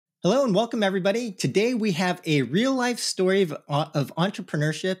Hello and welcome, everybody. Today we have a real-life story of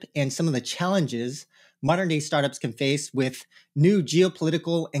entrepreneurship and some of the challenges modern-day startups can face with new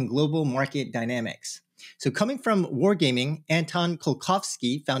geopolitical and global market dynamics. So coming from Wargaming, Anton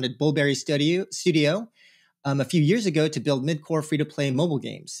Kolkovskiy founded Bulberry Studio a few years ago to build mid-core free-to-play mobile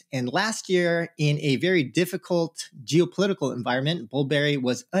games. And last year, in a very difficult geopolitical environment, Bulberry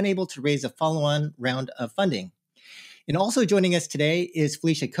was unable to raise a follow-on round of funding. And also joining us today is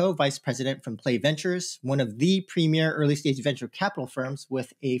Phylicia Koh, Vice President from Play Ventures, one of the premier early-stage venture capital firms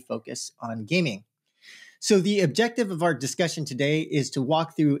with a focus on gaming. So the objective of our discussion today is to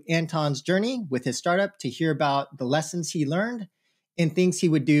walk through Anton's journey with his startup to hear about the lessons he learned and things he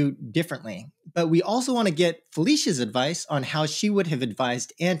would do differently. But we also want to get Phylicia's advice on how she would have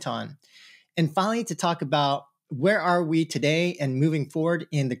advised Anton. And finally, to talk about where are we today and moving forward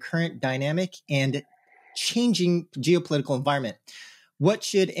in the current dynamic and changing geopolitical environment. What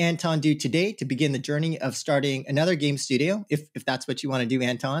should Anton do today to begin the journey of starting another game studio, if that's what you want to do,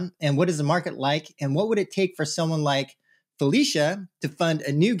 Anton? And what is the market like? And what would it take for someone like Phylicia to fund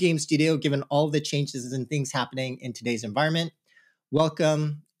a new game studio, given all the changes and things happening in today's environment?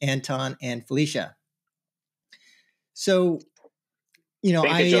 Welcome, Anton and Phylicia. So,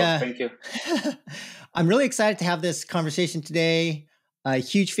 Thank you. I'm really excited to have this conversation today. A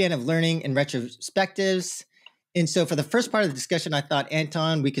huge fan of learning and retrospectives. And so for the first part of the discussion, I thought,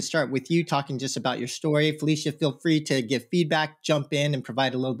 Anton, we could start with you talking just about your story. Phylicia, feel free to give feedback, jump in, and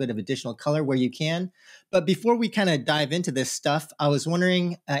provide a little bit of additional color where you can. But before we kind of dive into this stuff, I was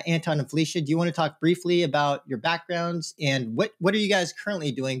wondering, Anton and Phylicia, do you want to talk briefly about your backgrounds and what are you guys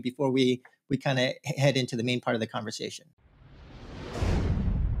currently doing before we kind of head into the main part of the conversation?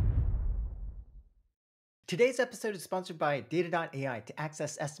 Today's episode is sponsored by Data.ai. To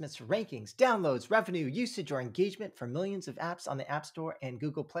access estimates for rankings, downloads, revenue, usage, or engagement for millions of apps on the App Store and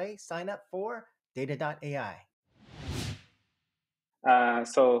Google Play, sign up for Data.ai. Hi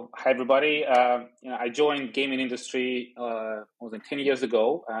everybody. I joined gaming industry more than 10 years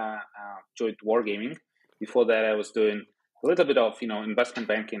ago. Joined Wargaming. Before that, I was doing a little bit of investment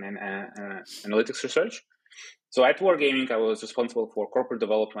banking and analytics research. So at Wargaming, I was responsible for corporate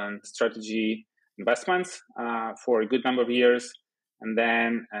development, strategy, investments for a good number of years, and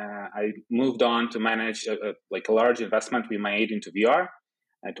then I moved on to manage a large investment we made into VR.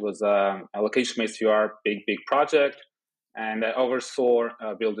 It was a location-based VR, big project, and I oversaw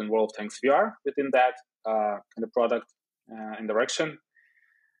building World of Tanks VR within that kind of product and direction.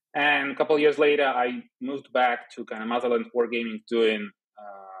 And a couple of years later, I moved back to kind of motherland Wargaming, doing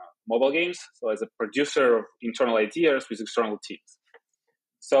mobile games. So as a producer of internal ideas with external teams.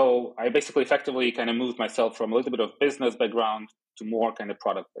 So I basically effectively kind of moved myself from a little bit of business background to more kind of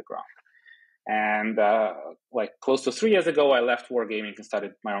product background. And close to 3 years ago, I left Wargaming and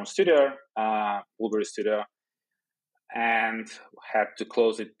started my own studio, Bulberry Studio, and had to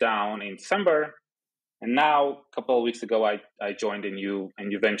close it down in December. And now, a couple of weeks ago, I joined a new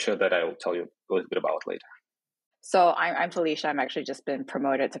venture that I will tell you a little bit about later. So I'm Phylicia. I'm actually just been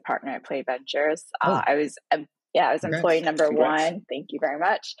promoted to partner at Play Ventures. I was employee number one. Thank you very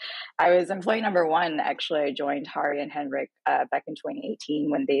much. I was employee number one. Actually, I joined Hari and Henrik back in 2018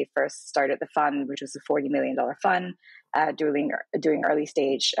 when they first started the fund, which was a $40 million fund, doing early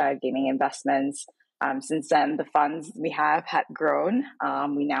stage gaming investments. Since then, the funds we have had grown.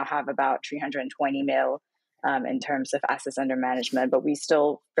 We now have about 320 mil in terms of assets under management, but we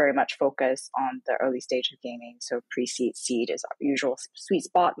still very much focus on the early stage of gaming. So pre-seed, seed is our usual sweet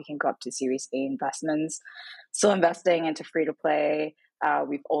spot. We can go up to Series A investments. Still investing into free-to-play.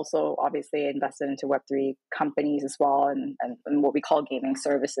 We've also obviously invested into Web3 companies as well, and what we call gaming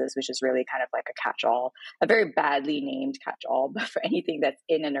services, which is really kind of like a catch-all, a very badly named catch-all, but for anything that's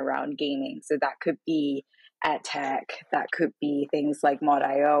in and around gaming. So that could be ad tech, that could be things like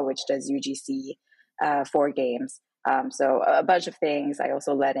Mod.io, which does UGC for games. So a bunch of things. I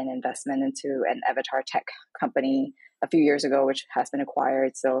also led an investment into an avatar tech company a few years ago, which has been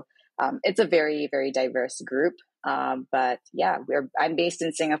acquired. So it's a very, very diverse group. But yeah, I'm based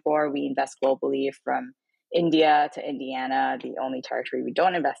in Singapore. We invest globally from India to Indiana. The only territory we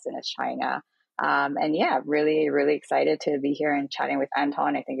don't invest in is China. And yeah, really, really excited to be here and chatting with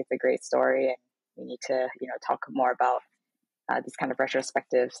Anton. I think it's a great story, and we need to, talk more about these kind of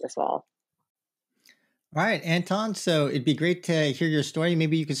retrospectives as well. All right, Anton. So it'd be great to hear your story.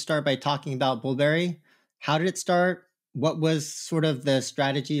 Maybe you could start by talking about Bulberry. How did it start? What was sort of the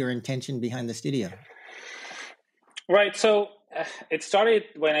strategy or intention behind the studio? Right. So it started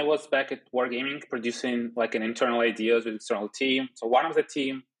when I was back at Wargaming, producing an internal ideas with external team. So one of the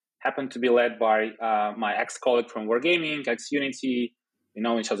team happened to be led by my ex-colleague from Wargaming, ex-Unity, we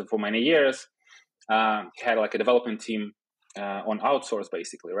know each other for many years. He had like a development team on outsource,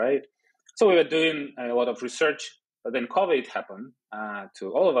 basically, right? So we were doing a lot of research, but then COVID happened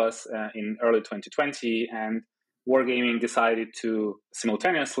to all of us in early 2020, and Wargaming decided to,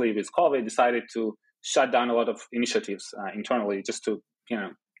 simultaneously with COVID, decided to shut down a lot of initiatives internally just to,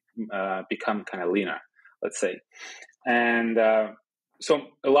 become kind of leaner, let's say. And so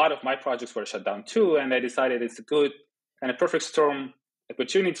a lot of my projects were shut down too, and I decided it's a good kind of perfect storm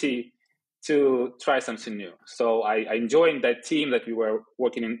opportunity to try something new. So I joined that team that we were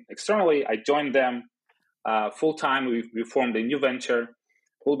working in externally. I joined them full time. We formed a new venture,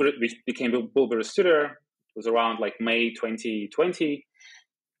 which became Bulberry Studio. It was around like May 2020.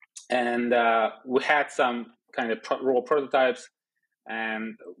 And we had some kind of raw prototypes.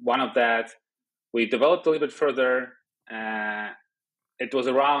 And one of that, we developed a little bit further. It was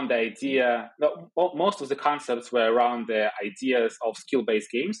around the idea, most of the concepts were around the ideas of skill-based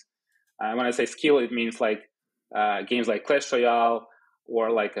games. When I say skill, it means like games like Clash Royale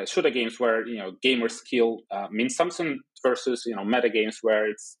or like shooter games where gamer skill means something versus meta games where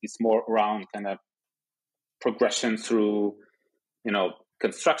it's more around kind of progression through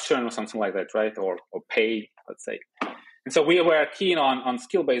construction or something like that, right? Or pay, let's say. And so we were keen on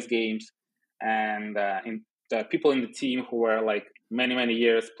skill-based games, and the people in the team who were like many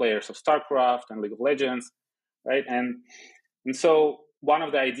years players of StarCraft and League of Legends, right? And so one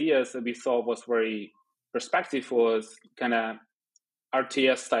of the ideas that we thought was very perspective was kind of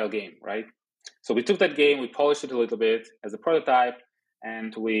RTS style game, right? So we took that game, we polished it a little bit as a prototype,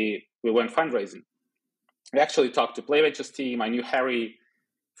 and we went fundraising. We actually talked to PlayVenture's team. I knew Harry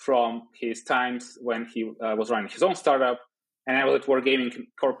from his times when he was running his own startup, and I was at Wargaming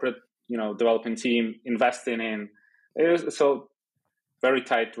corporate, development team investing in. So very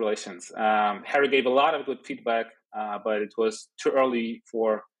tight relations. Harry gave a lot of good feedback, but it was too early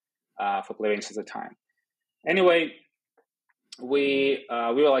for PlayVenture at the time. Anyway, we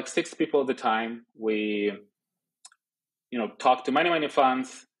were like 6 people at the time. We talked to many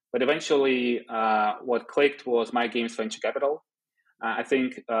funds, but eventually what clicked was My Games Venture Capital. I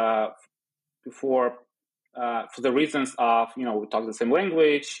think for the reasons of we talk the same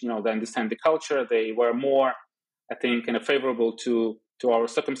language, they understand the culture. They were more, I think, kind of favorable to our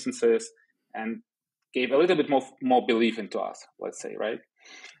circumstances and gave a little bit more belief into us, let's say, right?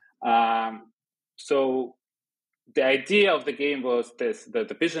 So the idea of the game was this: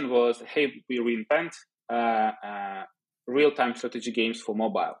 the vision was, hey, we reinvent real-time strategy games for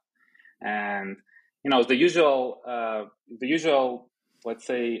mobile, and the usual let's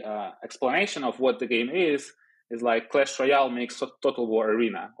say explanation of what the game is like Clash Royale makes Total War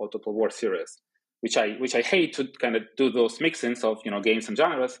Arena or Total War Series, which I hate to kind of do those mix-ins of games and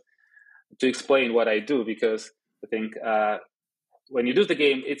genres to explain what I do, because I think when you do the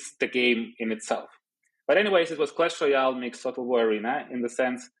game, it's the game in itself. But anyways, it was Clash Royale makes Total War Arena in the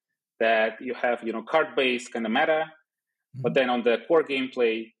sense that you have card-based kind of meta, but then on the core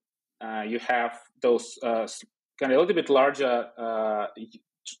gameplay you have those kind of a little bit larger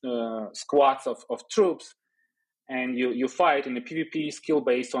squads of troops, and you fight in a PvP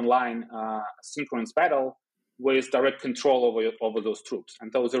skill-based online synchronous battle with direct control over those troops.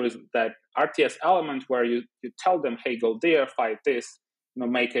 And so there is that RTS element where you tell them, hey, go there, fight this,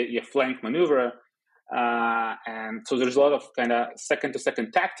 make a flank maneuver. And so there's a lot of kind of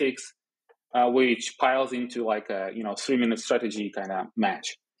second-to-second tactics, which piles into like a 3-minute strategy kind of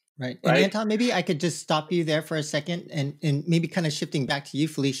match. Right. And Anton, maybe I could just stop you there for a second and maybe kind of shifting back to you,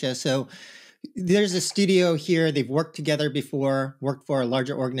 Phylicia. So there's a studio here. They've worked together before, worked for a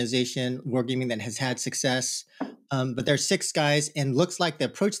larger organization, Wargaming, that has had success. But there's 6 guys, and looks like the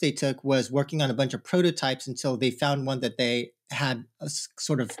approach they took was working on a bunch of prototypes until they found one that they had a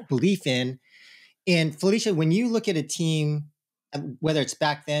sort of belief in. And Phylicia, when you look at a team, whether it's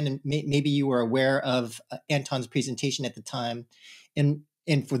back then, and maybe you were aware of Anton's presentation at the time,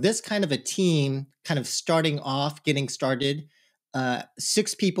 and for this kind of a team, kind of starting off, getting started,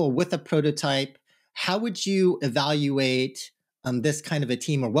 6 people with a prototype, how would you evaluate this kind of a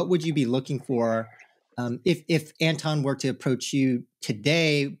team, or what would you be looking for if Anton were to approach you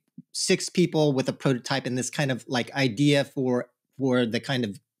today, 6 people with a prototype and this kind of like idea for the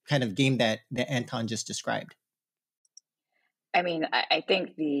kind of game that Anton just described? I mean, I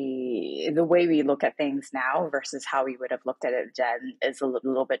think the way we look at things now versus how we would have looked at it then is a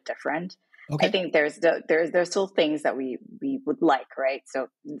little bit different. Okay. I think there's still things that we would like, right? So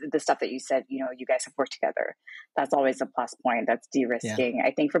the stuff that you said, you guys have worked together. That's always a plus point. That's de-risking. Yeah.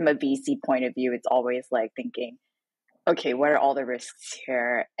 I think from a VC point of view, it's always like thinking, okay, what are all the risks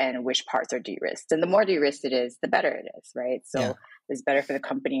here and which parts are de-risked? And the more de-risked it is, the better it is, right? So is better for the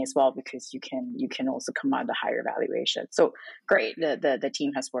company as well, because you can also command a higher valuation. So great, the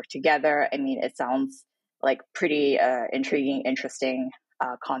team has worked together. I mean, it sounds like pretty intriguing, interesting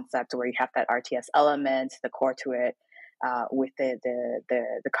concept where you have that RTS element, the core to it, with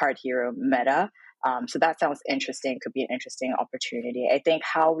the card hero meta. So that sounds interesting. Could be an interesting opportunity. I think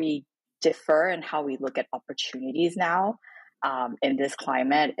how we differ and how we look at opportunities now in this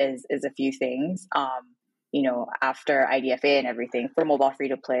climate is a few things. After IDFA and everything for mobile free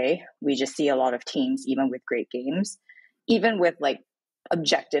to play, we just see a lot of teams, even with great games, even with like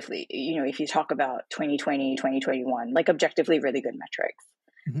objectively, if you talk about 2020, 2021, like objectively really good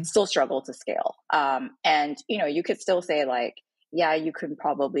metrics, still struggle to scale. And you could still say like, yeah, you could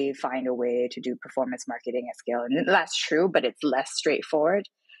probably find a way to do performance marketing at scale. And that's true, but it's less straightforward.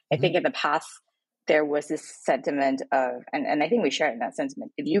 I think in the past, there was this sentiment of, and I think we share in that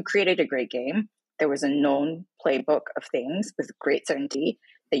sentiment, if you created a great game, there was a known playbook of things with great certainty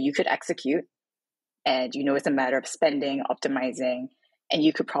that you could execute. And it's a matter of spending, optimizing, and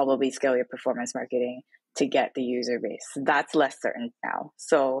you could probably scale your performance marketing to get the user base. That's less certain now.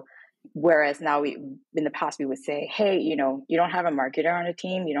 So whereas now in the past we would say, hey, you don't have a marketer on a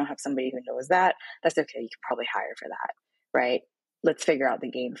team, you don't have somebody who knows that, that's okay, you could probably hire for that, right? Let's figure out the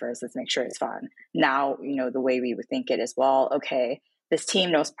game first, let's make sure it's fun. Now, the way we would think it is, well, okay, this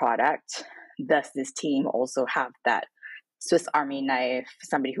team knows product, does this team also have that Swiss Army knife,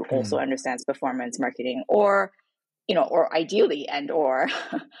 somebody who also understands performance marketing, or ideally, or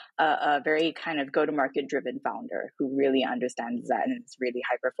a very kind of go-to-market driven founder who really understands that and is really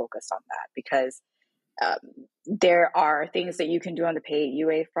hyper-focused on that. Because there are things that you can do on the paid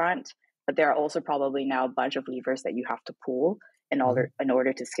UA front, but there are also probably now a bunch of levers that you have to pull in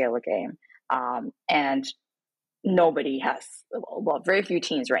order to scale a game. And nobody has, very few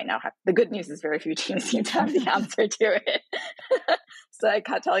teams right now have. The good news is very few teams seem to have the answer to it. So I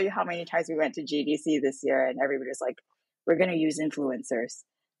can't tell you how many times we went to GDC this year and everybody's like, we're going to use influencers.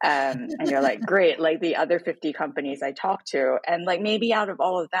 And you're like, great, like the other 50 companies I talked to. And like maybe out of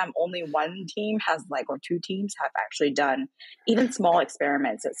all of them, only one team has or two teams have actually done even small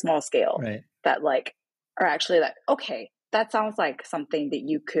experiments at small scale that are actually like, okay, that sounds like something that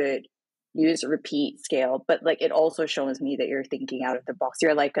you could use, repeat, scale. But it also shows me that you're thinking out of the box.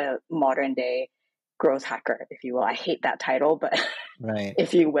 You're like a modern day growth hacker, if you will. I hate that title, but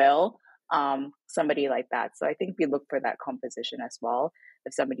if you will, somebody like that. So I think we look for that composition as well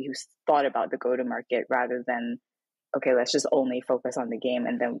of somebody who's thought about the go-to-market rather than, okay, let's just only focus on the game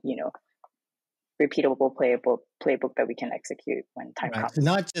and then, repeatable playbook that we can execute when time comes. So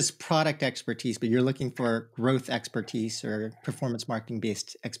not just product expertise, but you're looking for growth expertise or performance marketing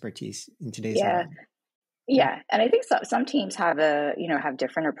based expertise in today's environment. Yeah, and I think some teams have have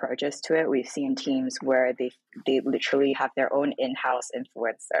different approaches to it. We've seen teams where they literally have their own in-house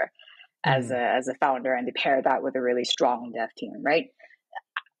influencer as a founder, and they pair that with a really strong dev team. Right,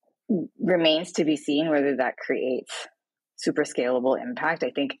 remains to be seen whether that creates super scalable impact. I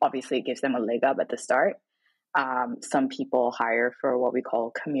think obviously it gives them a leg up at the start. Some people hire for what we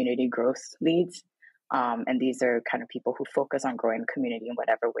call community growth leads. And these are kind of people who focus on growing the community in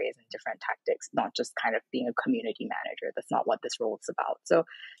whatever ways and different tactics, not just kind of being a community manager. That's not what this role is about. So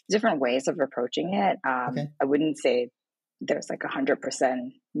different ways of approaching it. I wouldn't say there's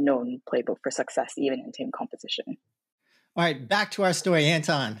 100% known playbook for success, even in team composition. All right, back to our story,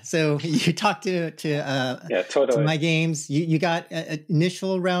 Anton. So you talked to My Games. You got an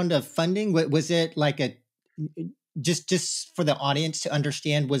initial round of funding. Was it just for the audience to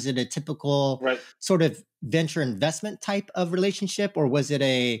understand, was it a typical sort of venture investment type of relationship, or was it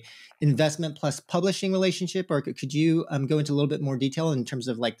a investment plus publishing relationship? Or could you go into a little bit more detail in terms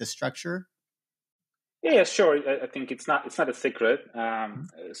of the structure? Yeah, sure. I think it's not a secret.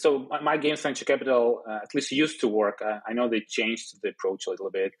 So My Games venture capital, at least used to work. I know they changed the approach a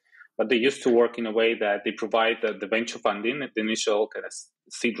little bit, but they used to work in a way that they provide the venture funding at the initial kind of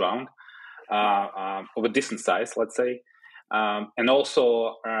seed round of a decent size, let's say, and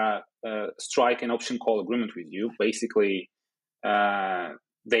also strike an option call agreement with you. Basically,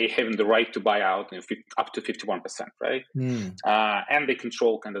 they have the right to buy out up to 51%, right? And they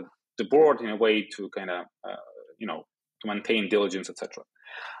control kind of the board in a way to kind of to maintain diligence, etc.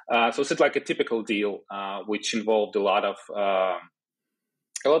 So it's like a typical deal, which involved a lot of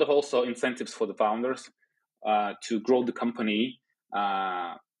also incentives for the founders to grow the company.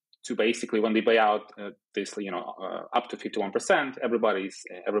 To basically, when they buy out this, up to 51%, everybody's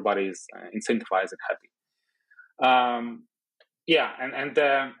incentivized and happy. And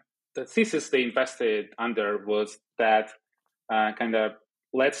the thesis they invested under was that kind of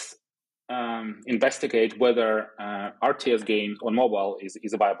let's investigate whether RTS games on mobile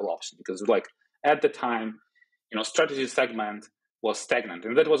is a viable option, because like at the time, strategy segment was stagnant,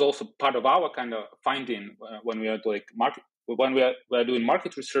 and that was also part of our kind of finding when we are doing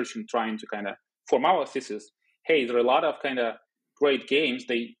market research and trying to kind of form our thesis. Hey, there are a lot of kind of great games.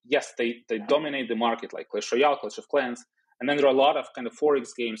 They dominate the market, like Clash Royale, Clash of Clans, and then there are a lot of kind of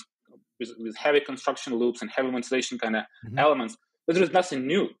 4X games with heavy construction loops and heavy monetization kind of elements, but there is nothing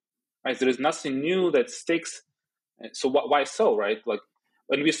new, right? There is nothing new that sticks. So why so, right? Like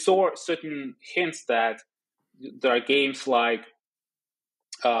when we saw certain hints that there are games like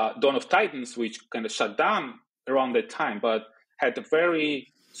Dawn of Titans, which kind of shut down around that time, but had a very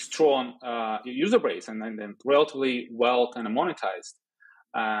strong user base and then relatively well kind of monetized.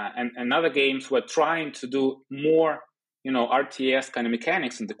 And other games were trying to do more, RTS kind of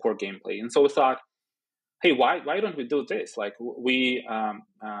mechanics in the core gameplay. And so we thought, hey, why don't we do this? Like we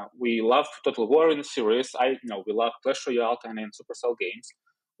love Total War in the series. We love Clash Royale kind of in Supercell games.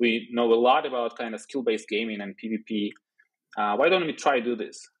 We know a lot about kind of skill-based gaming and PvP. Why don't we try to do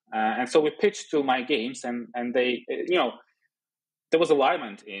this? And so we pitched to my games, and they, there was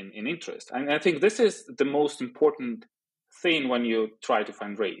alignment in interest. And I think this is the most important thing when you try to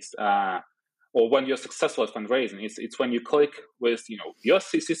fundraise, or when you're successful at fundraising. It's when you click with, your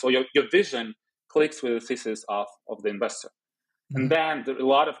thesis, or your vision clicks with the thesis of the investor. And then a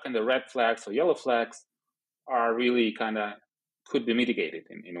lot of kind of red flags or yellow flags are really kind of could be mitigated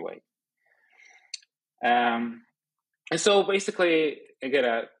in a way. And so basically, again,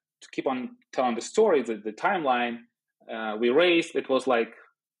 to keep on telling the story, the timeline, we raised, it was like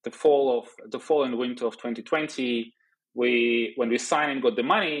the fall and winter of 2020. When we signed and got the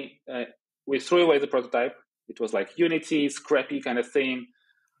money, we threw away the prototype. It was like Unity, scrappy kind of thing.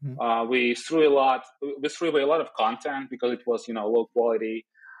 We threw away a lot of content because it was, low quality.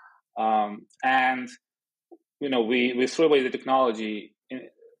 And, we threw away the technology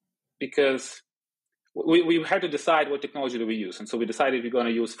because we had to decide what technology do we use. And so we decided we're going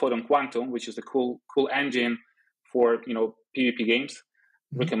to use Photon Quantum, which is a cool engine for, PvP games.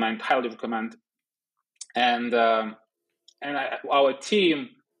 Highly recommend. And our team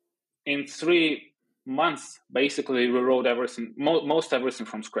in 3 months basically rewrote everything, most everything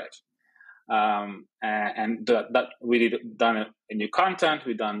from scratch. And that we done a new content,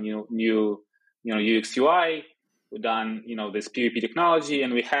 we done new UX UI, we done this PvP technology,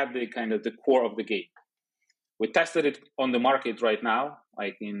 and we had the kind of the core of the game. We tested it on the market right now,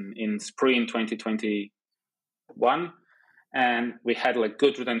 like in spring 2021, and we had like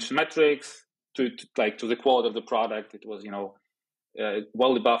good retention metrics to the quality of the product. It was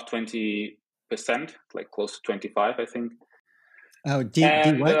well above 20%, like close to 25, I think. Oh,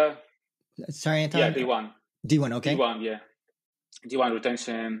 D1? Sorry, Anton? Yeah, D1. D1, okay. D1, yeah. D1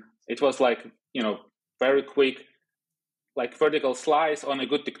 retention. It was like, very quick, like vertical slice on a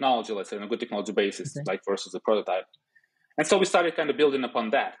good technology, let's say, on a good technology basis, like versus the prototype. And so we started kind of building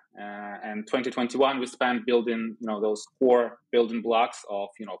upon that. And 2021, we spent building, those core building blocks of,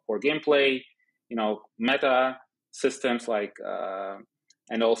 core gameplay, meta systems like,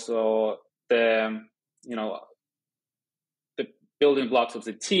 and also the building blocks of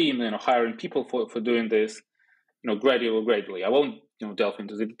the team, hiring people for doing this, gradually. I won't, delve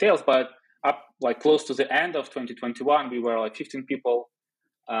into the details, but up like close to the end of 2021, we were like 15 people.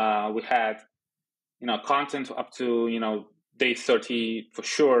 We had, content up to, day 30 for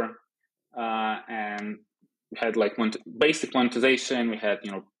sure. And we had like basic monetization. We had,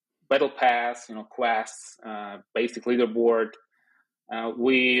 battle pass, quests, basic leaderboard.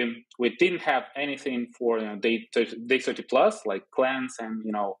 We didn't have anything for day 30 plus, like clans and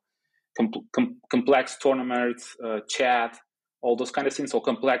complex tournaments, chat, all those kind of things. So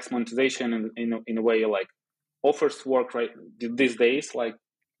complex monetization in a way like offers work right these days, like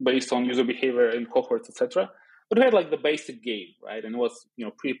based on user behavior and cohorts, etc. But we had like the basic game, right, and it was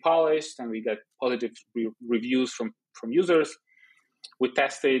pre-polished, and we got positive reviews from users. We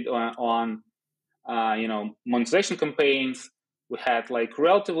tested on monetization campaigns. We had like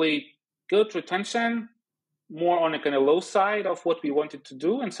relatively good retention, more on a kind of low side of what we wanted to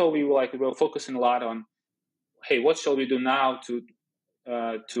do, and so we were focusing a lot on, hey, what shall we do now to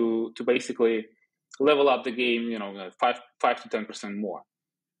basically level up the game, 5 to 10% more,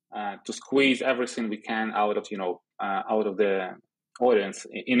 to squeeze everything we can out of the audience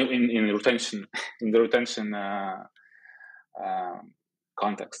in the retention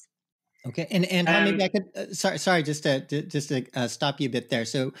context. Okay, and maybe I could. Sorry, just to stop you a bit there.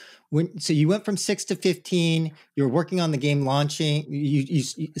 So you went from 6 to 15. You're working on the game launching. You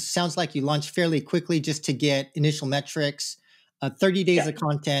it sounds like you launched fairly quickly just to get initial metrics. 30 days of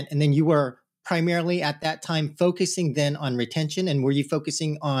content, and then you were primarily at that time focusing then on retention. And were you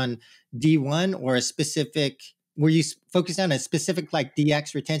focusing on D1 or a specific, were you focused on a specific like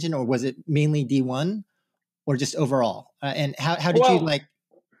DX retention, or was it mainly D1 or just overall? And how did you like,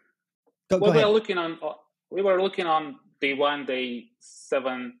 go ahead. We were looking on day 1, day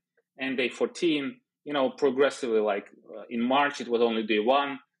 7, and day 14, progressively, like in March, it was only day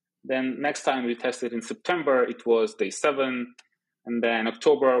 1. Then next time we tested in September, it was day 7. And then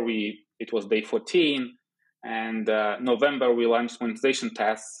October, it was day 14. And November, we launched monetization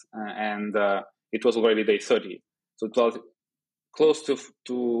tests, and it was already day 30. So it was close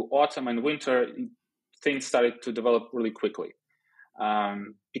to autumn and winter, things started to develop really quickly.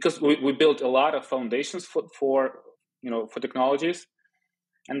 Because we built a lot of foundations for technologies.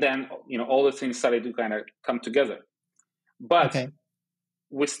 And then, all the things started to kind of come together. But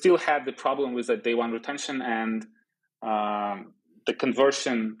we still had the problem with the day 1 retention and the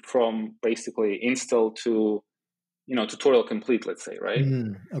conversion from basically install to, tutorial complete, let's say, right?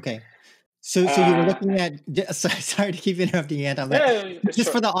 Okay. So you were looking at, sorry to keep interrupting, Anton, but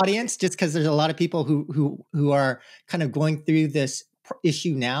just for the audience, just because there's a lot of people who are kind of going through this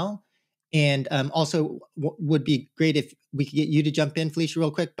issue now. And also would be great if we could get you to jump in, Phylicia,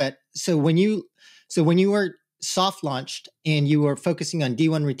 real quick. But so when you were soft launched and you were focusing on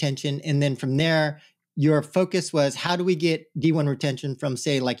D1 retention, and then from there, your focus was how do we get D1 retention from,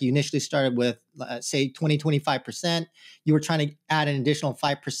 say, like you initially started with, say, 25%. You were trying to add an additional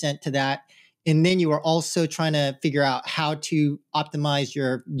 5% to that. And then you were also trying to figure out how to optimize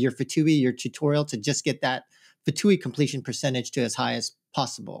your Fatui, your tutorial, to just get that Fatui completion percentage to as high as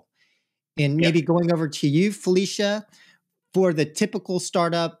possible. And maybe going over to you, Phylicia, for the typical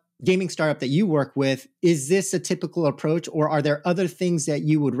gaming startup that you work with, is this a typical approach, or are there other things that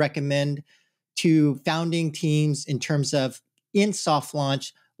you would recommend to founding teams in terms of in soft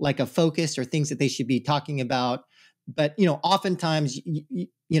launch, like a focus or things that they should be talking about? But, oftentimes,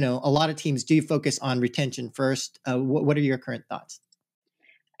 a lot of teams do focus on retention first. What are your current thoughts?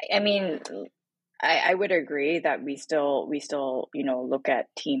 I mean, I would agree that we still look at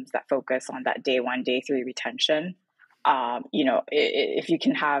teams that focus on that day 1, day 3 retention. If you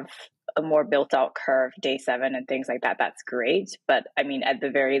can have a more built out curve day 7 and things like that, that's great. But I mean, at the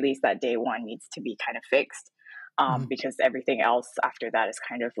very least, that day 1 needs to be kind of fixed, because everything else after that is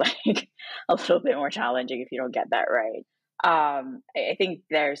kind of like a little bit more challenging if you don't get that right. I think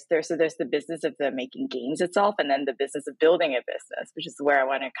there's the business of the making games itself, and then the business of building a business, which is where I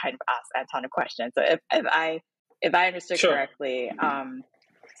want to kind of ask Anton a question. So if I understood correctly,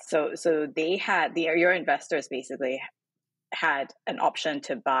 so they had your investors basically had an option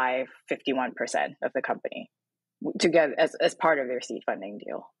to buy 51% of the company together as part of their seed funding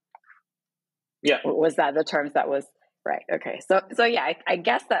deal. Yeah, was that the terms that was right? Okay, so yeah, I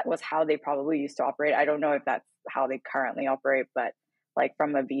guess that was how they probably used to operate. I don't know if that's how they currently operate, but like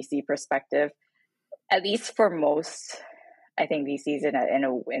from a VC perspective, at least for most, I think VCs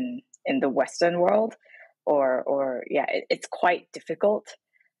in the Western world, it's quite difficult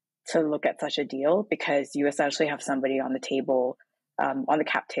to look at such a deal, because you essentially have somebody on the table, on the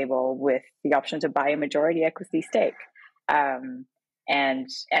cap table, with the option to buy a majority equity stake. And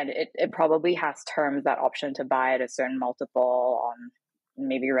it probably has terms, that option to buy at a certain multiple on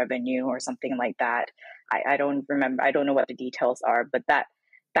maybe revenue or something like that. I don't remember. I don't know what the details are, but that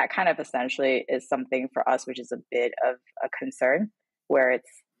kind of essentially is something for us, which is a bit of a concern, where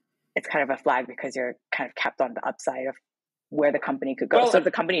it's kind of a flag, because you're kind of kept on the upside of where the company could go. Well, so if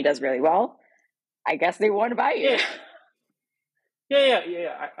the company does really well, I guess they want to buy you.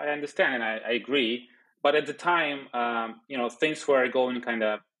 Yeah. I understand, and I agree. But at the time, things were going kind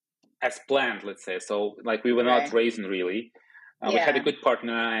of as planned, let's say. So, like, we were not raising really. We had a good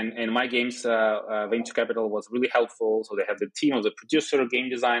partner, and My Games venture capital was really helpful. So they have the team of the producer, game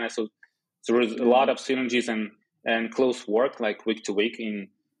designer. So there was a lot of synergies and close work, like week to week,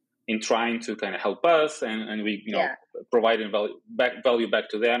 in trying to kind of help us, and we providing value back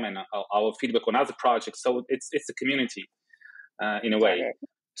to them, and our feedback on other projects. So it's a community in a way.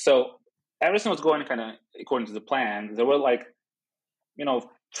 So everything was going kind of according to the plan. There were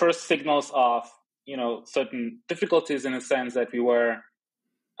first signals of certain difficulties, in a sense that we were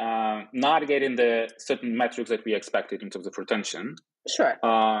not getting the certain metrics that we expected in terms of retention. Sure.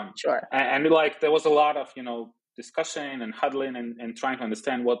 And there was a lot of discussion and huddling and trying to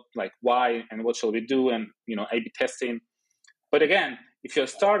understand why and what shall we do, and A/B testing. But again, if you're a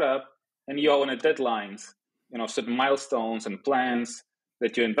startup and you own deadlines, certain milestones and plans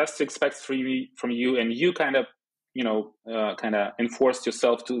that your investor expects from you, and you kind of enforced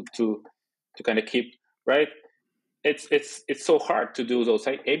yourself to kind of keep right. it's so hard to do those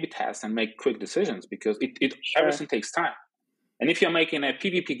A/B tests and make quick decisions because everything takes time. And if you're making a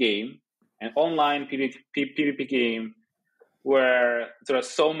PvP game, an online PvP game, where there are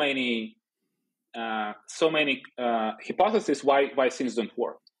so many hypotheses why things don't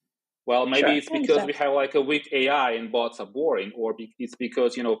work. Well, maybe it's because we have like a weak AI and bots are boring, or it's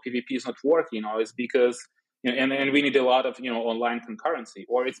because PvP is not working, or it's because and we need a lot of online concurrency,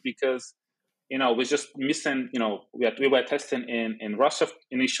 or it's because we're just missing. We were testing in Russia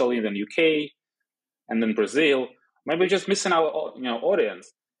initially, then UK, and then Brazil. Maybe we're just missing our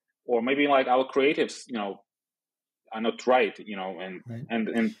audience, or maybe like our creatives are not right,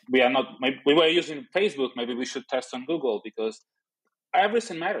 and we are not. Maybe we were using Facebook. Maybe we should test on Google because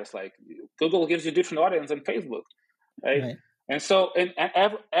everything matters. Like Google gives you different audience than Facebook, right? And so, and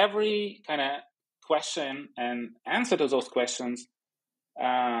every kind of question and answer to those questions,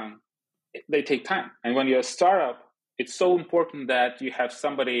 they take time. And when you're a startup, it's so important that you have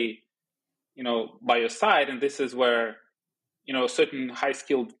somebody, by your side. And this is where, certain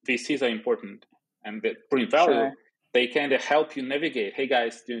high-skilled VCs are important and they bring value. Sure. They kind of help you navigate. Hey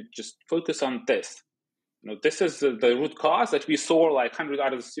guys, just focus on this. This is the root cause that we saw like 100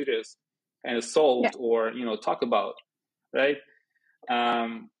 other studios kind of solved or talk about, right?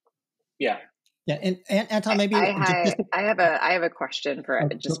 Yeah. And Anton, maybe I have a question for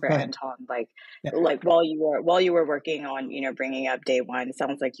Anton. Like while you were working on bringing up day one, it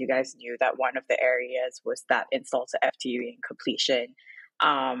sounds like you guys knew that one of the areas was that install to FTU and completion.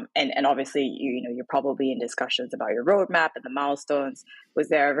 And obviously you're probably in discussions about your roadmap and the milestones. Was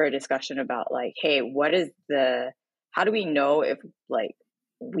there ever a discussion about like, hey, how do we know if like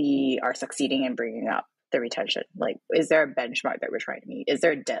we are succeeding in bringing up the retention? Like, is there a benchmark that we're trying to meet? Is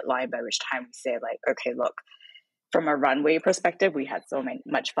there a deadline by which time we say like, okay, look, from a runway perspective, we had so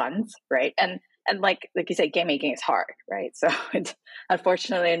much funds, right? And like you said, game making is hard, right? So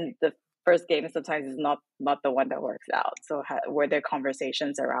unfortunately, the first game sometimes is not the one that works out. So were there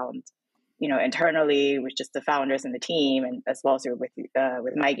conversations around, internally with just the founders and the team, and as well as with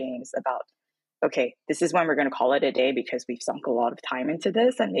my games about, okay, this is when we're going to call it a day because we've sunk a lot of time into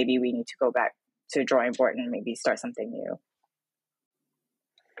this, and maybe we need to go back to drawing board and maybe start something new?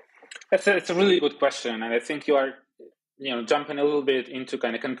 It's a really good question, and I think you are, jumping a little bit into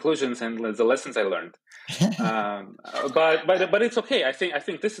kind of conclusions and the lessons I learned. But it's okay. I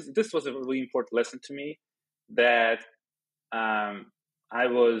think this was a really important lesson to me that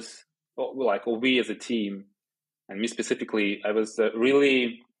we as a team, and me specifically, I was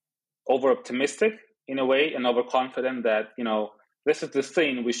really over optimistic in a way and overconfident that this is the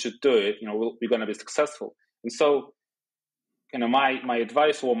thing, we should do it. We're going to be successful. And so, my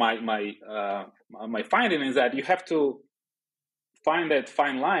advice or my finding is that you have to find that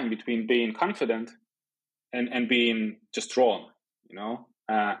fine line between being confident and being just wrong,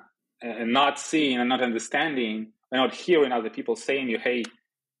 and not seeing and not understanding and not hearing other people saying you, hey,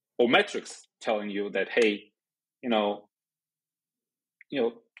 or metrics telling you that, hey,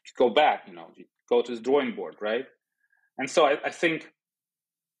 go back, go to the drawing board, right? And so I think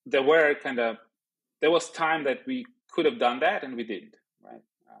there was time that we could have done that and we didn't, right?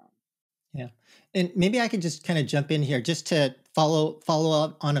 Yeah. And maybe I could just kind of jump in here just to follow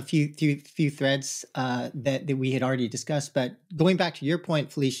up on a few threads that we had already discussed. But going back to your point,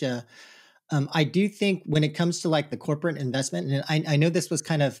 Phylicia, I do think when it comes to like the corporate investment, and I know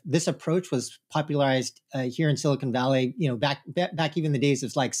this approach was popularized here in Silicon Valley, back even the days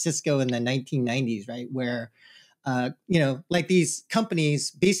of like Cisco in the 1990s, right? Where, like these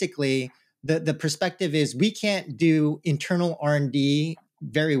companies, basically the perspective is we can't do internal R&D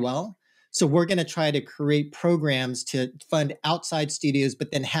very well. So we're going to try to create programs to fund outside studios,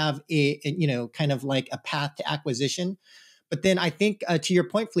 but then have a kind of like a path to acquisition. But then I think to your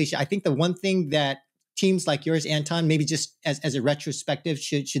point, Phylicia, I think the one thing that teams like yours, Anton, maybe just as a retrospective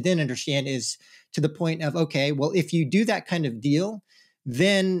should then understand is to the point of, okay, well, if you do that kind of deal,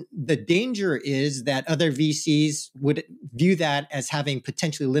 then the danger is that other VCs would view that as having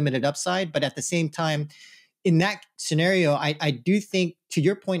potentially limited upside. But at the same time, in that scenario, I do think, to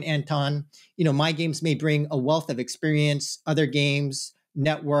your point, Anton, my games may bring a wealth of experience, other games,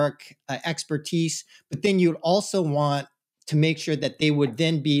 network, expertise, but then you'd also want to make sure that they would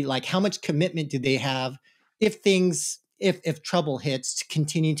then be like, how much commitment do they have if trouble hits, to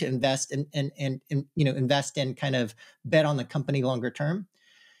continue to invest and invest and kind of bet on the company longer term.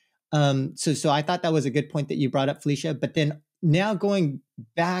 So I thought that was a good point that you brought up, Phylicia. But then now going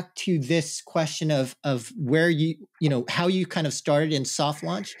back to this question of where how you kind of started in soft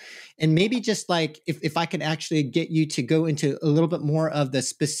launch, and maybe just like if I could actually get you to go into a little bit more of the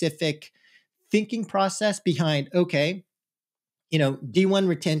specific thinking process behind, okay, D1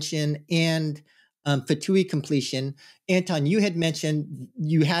 retention and Fatui completion. Anton, you had mentioned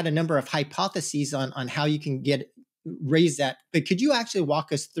you had a number of hypotheses on how you can raise that, but could you actually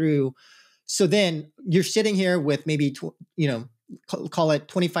walk us through? So then you're sitting here with maybe, call it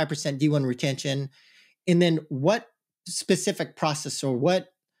 25% D1 retention. And then what specific process or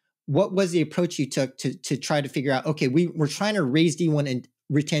what was the approach you took to try to figure out, okay, we're trying to raise D1 and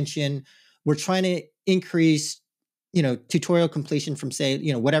retention. We're trying to increase, tutorial completion from, say,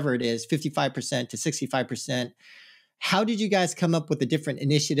 whatever it is, 55% to 65%. How did you guys come up with the different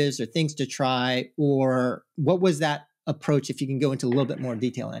initiatives or things to try, or what was that approach? If you can go into a little bit more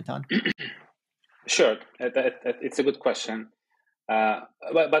detail, Anton. Sure, it's a good question.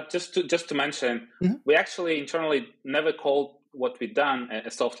 But just to mention, we actually internally never called what we've done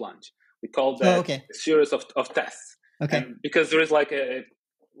a soft launch. We called that a series of tests. Okay. And because there is like a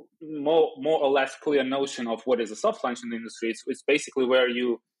more or less clear notion of what is a soft launch in the industry. It's basically where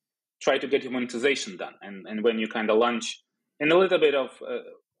you try to get your monetization done, and when you kind of launch in a little bit of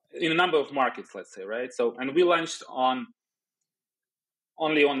in a number of markets, let's say, right? So, and we launched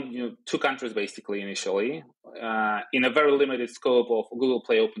only on 2 countries basically initially, in a very limited scope of Google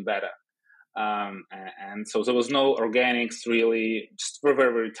Play Open Beta, and so there was no organics really, just very,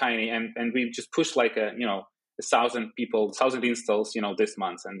 very, very tiny, and we just pushed like 1,000 installs this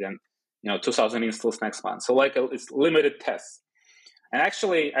month, and then 2,000 installs next month. So like it's limited tests, and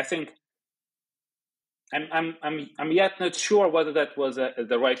actually I think I'm yet not sure whether that was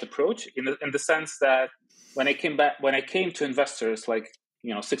the right approach in the sense that when I came to investors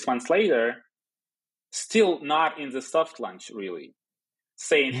 6 months later, still not in the soft launch really,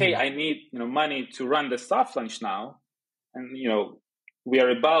 saying, hey, I need money to run the soft launch now, and we are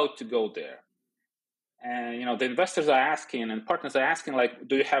about to go there. And the investors are asking and partners are asking, like,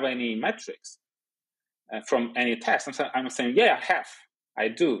 do you have any metrics from any test? I'm saying, yeah, I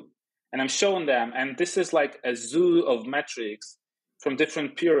do, and I'm showing them, and this is like a zoo of metrics from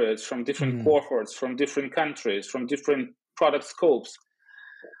different periods, from different cohorts, from different countries, from different product scopes,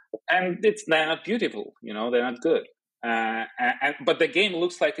 and they're not beautiful, they're not good, but the game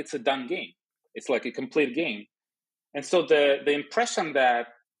looks like it's a done game. It's like a complete game, and so the impression that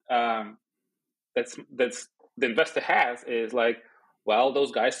that's the investor has is like, well,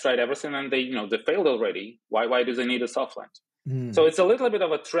 those guys tried everything and they failed already. Why do they need a soft launch? So it's a little bit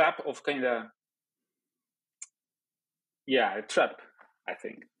of a trap of kind of a trap, I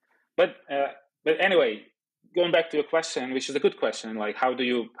think. But anyway, going back to your question, which is a good question, like how do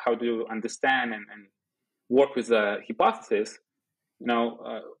you understand and work with the hypothesis?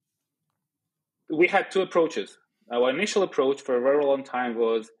 We had 2 approaches. Our initial approach for a very long time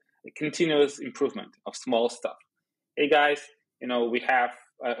was a continuous improvement of small stuff. Hey guys, we have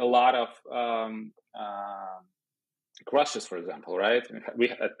a lot of crushes, for example, right? We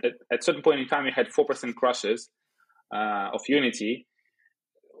at a certain point in time we had 4% crushes of Unity,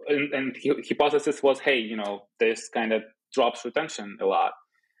 and hypothesis was, hey, this kind of drops retention a lot.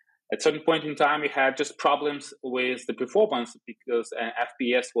 At a certain point in time we had just problems with the performance because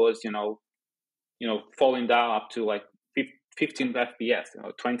FPS was falling down up to like 15 FPS,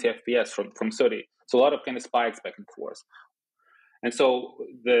 20 FPS from 30. So a lot of kind of spikes back and forth. And so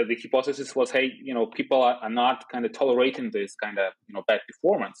the hypothesis was, hey, people are not kind of tolerating this kind of bad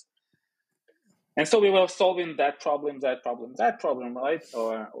performance. And so we were solving that problem, right?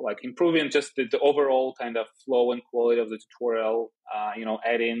 Or like improving just the overall kind of flow and quality of the tutorial,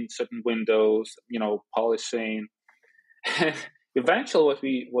 adding certain windows, polishing.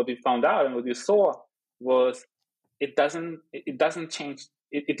 Eventually what we found out and what we saw was it doesn't change.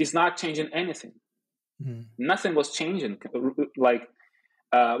 It is not changing anything. Nothing was changing. Like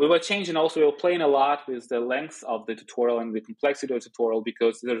we were changing. Also, we were playing a lot with the length of the tutorial and the complexity of the tutorial,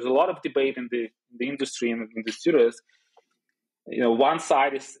 because there's a lot of debate in the industry and in the studios. One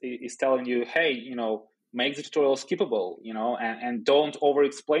side is telling you, hey, make the tutorial skippable, and don't over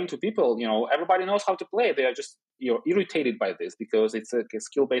explain to people. Everybody knows how to play. They are just irritated by this because it's a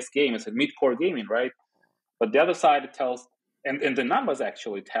skill-based game. It's a mid-core gaming, right? But the other side tells, and the numbers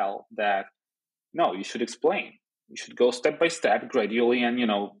actually tell that, no, you should explain. You should go step by step, gradually, and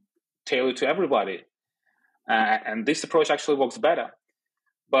tailor to everybody. And this approach actually works better.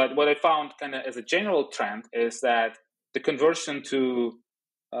 But what I found, kind of as a general trend, is that the conversion to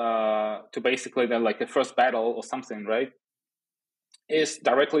basically like a first battle or something, right, is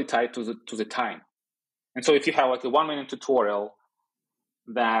directly tied to the time. And so if you have like a 1-minute tutorial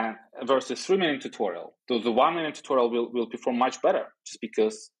that versus 3-minute tutorial, the 1-minute tutorial will perform much better just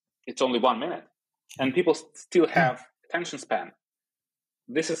because it's only 1 minute, and people still have attention span.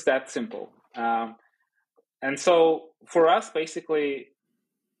 This is that simple. And so for us, basically,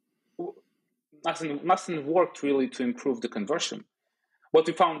 nothing worked really to improve the conversion. What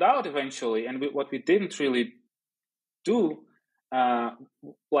we found out eventually, and what we didn't really do,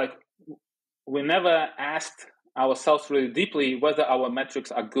 we never asked ourselves really deeply whether our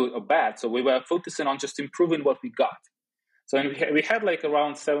metrics are good or bad. So we were focusing on just improving what we got. So we had like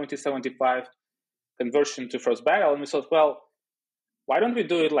around 70, 75 conversion to first battle, and we thought, well, why don't we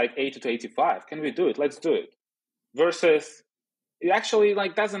do it like 80 to 85? Can we do it? Let's do it. Versus, it actually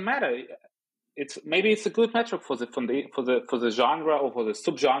like doesn't matter. Maybe it's a good metric for the genre or for the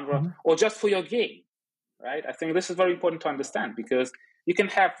subgenre, or just for your game, right? I think this is very important to understand, because you can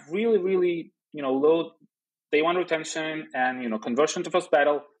have really, really low day one retention and conversion to first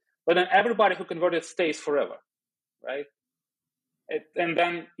battle, but then everybody who converted stays forever, right? And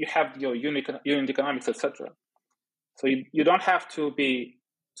then you have your unit economics, etc. So you don't have to be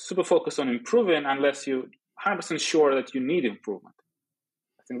super focused on improving unless you're 100% sure that you need improvement.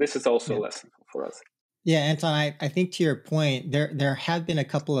 I think this is also a lesson for us. Yeah, Anton, I think to your point, there have been a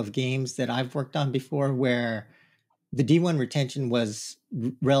couple of games that I've worked on before where the D1 retention was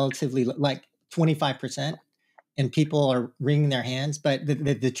relatively like 25%, and people are wringing their hands. But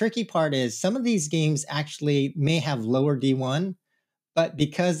the tricky part is some of these games actually may have lower D1, but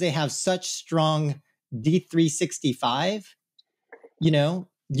because they have such strong D365,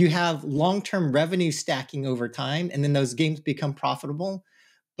 you have long-term revenue stacking over time, and then those games become profitable.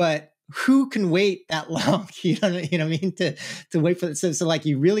 But who can wait that long? You know what I mean? To wait for it. So like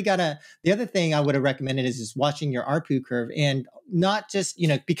you really gotta. The other thing I would have recommended is just watching your ARPU curve, and not just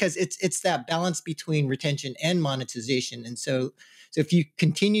because it's that balance between retention and monetization. And so if you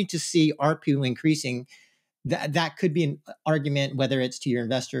continue to see ARPU increasing, that could be an argument, whether it's to your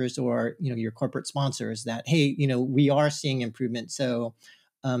investors or your corporate sponsors, that hey, we are seeing improvement. So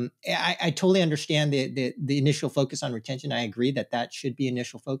I totally understand the initial focus on retention. I agree that should be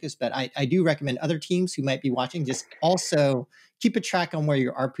initial focus, but I do recommend other teams who might be watching just also keep a track on where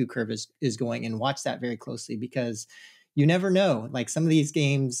your ARPU curve is going, and watch that very closely, because you never know. Like some of these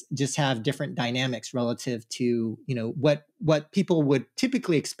games just have different dynamics relative to what people would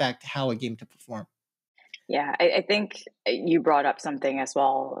typically expect how a game to perform. Yeah, I think you brought up something as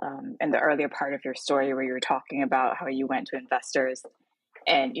well in the earlier part of your story, where you were talking about how you went to investors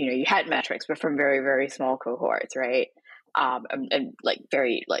and you had metrics, but from very, very small cohorts, right? And like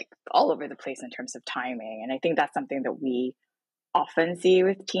very like all over the place in terms of timing. And I think that's something that we often see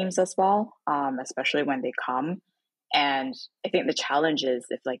with teams as well, especially when they come. And I think the challenge is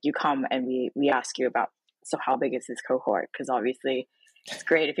if like you come and we ask you about, so how big is this cohort? Because obviously it's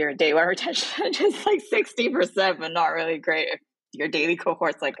great if your day one retention is like 60%, but not really great if your daily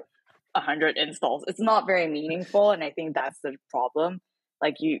cohort's like 100 installs. It's not very meaningful, and I think that's the problem.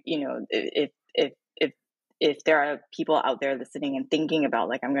 Like if there are people out there listening and thinking about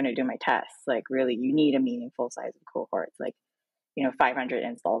like, I'm going to do my tests, like really you need a meaningful size of cohorts, like 500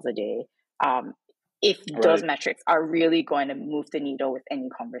 installs a day. If those metrics are really going to move the needle with any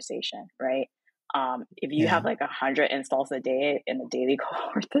conversation, right? If you have like 100 installs a day in a daily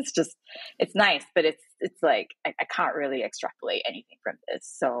cohort, it's nice, but it's like, I can't really extrapolate anything from this.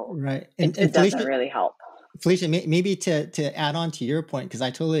 So it doesn't Phylicia, really help. Phylicia, maybe to add on to your point, because I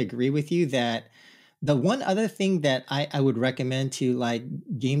totally agree with you that the one other thing that I would recommend to like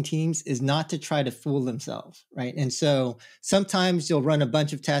game teams is not to try to fool themselves, right? And so sometimes you'll run a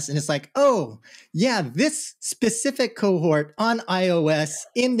bunch of tests and it's like, oh yeah, this specific cohort on iOS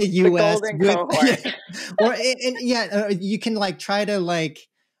in the US, the golden cohort. You can like try to like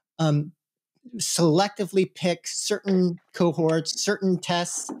selectively pick certain cohorts, certain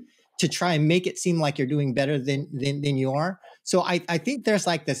tests to try and make it seem like you're doing better than you are. So I think there's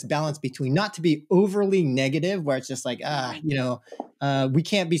like this balance between not to be overly negative, where it's just like, we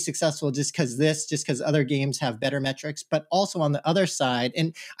can't be successful just because other games have better metrics, but also on the other side.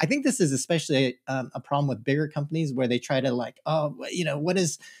 And I think this is especially a problem with bigger companies, where they try to like, what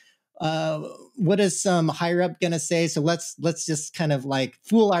is some higher up going to say? So let's just kind of like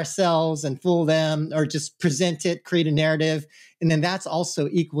fool ourselves and fool them, or just present it, create a narrative. And then that's also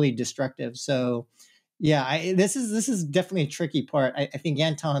equally destructive. So yeah, this is definitely a tricky part. I think,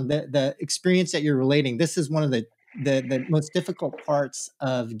 Anton, the experience that you're relating, this is one of the most difficult parts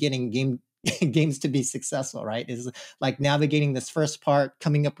of getting games to be successful, right? Is like navigating this first part,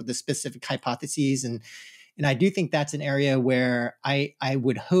 coming up with the specific hypotheses. And I do think that's an area where I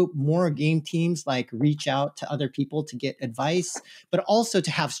would hope more game teams like reach out to other people to get advice, but also to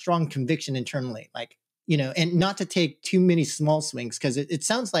have strong conviction internally. Like, and not to take too many small swings, because it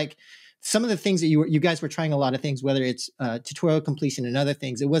sounds like some of the things that you guys were trying a lot of things, whether it's tutorial completion and other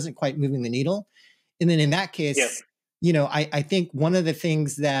things, it wasn't quite moving the needle. And then in that case, I think one of the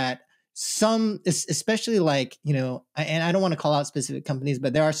things that some, especially like, and I don't want to call out specific companies,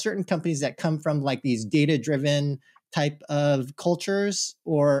 but there are certain companies that come from like these data-driven type of cultures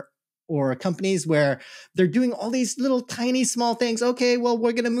or companies where they're doing all these little tiny small things. Okay, well,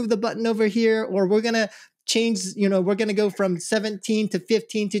 we're going to move the button over here, or we're going to change, we're going to go from 17 to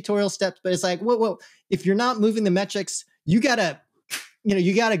 15 tutorial steps. But it's like, whoa, if you're not moving the metrics, you gotta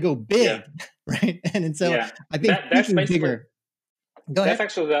go big, right? And so I think that's basically bigger. Go ahead. That's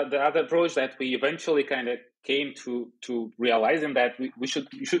actually the other approach that we eventually kind of came to realizing that we should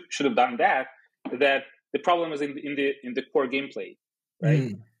have done that. That the problem is in the core gameplay,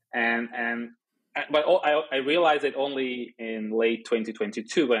 right? But I realized it only in late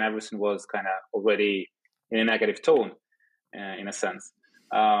 2022 when everything was kind of already in a negative tone, in a sense.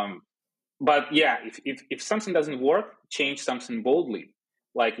 But yeah, if something doesn't work, change something boldly.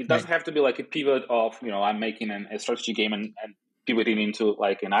 Like it doesn't have to be like a pivot of I'm making a strategy game and pivoting into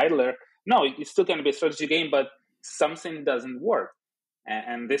like an idler. No, it's still going to be a strategy game, but something doesn't work,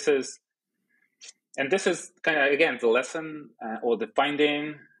 and this is kind of again the lesson or the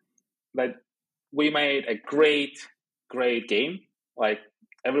finding that we made a great game. Like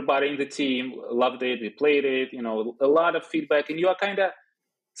everybody in the team loved it. We played it. A lot of feedback, and you are kind of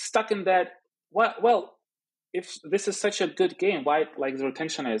stuck in that. Well, if this is such a good game, why like the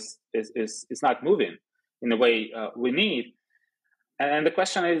retention is not moving in the way we need? And the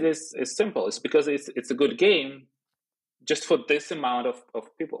question is simple. It's because it's a good game, just for this amount of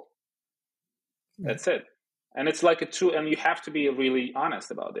people. That's it. And it's like and you have to be really honest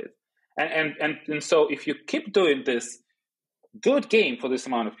about it. And so if you keep doing this good game for this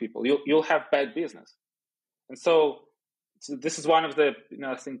amount of people, you'll have bad business. And so this is one of the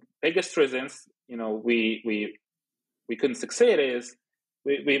I think biggest reasons we couldn't succeed is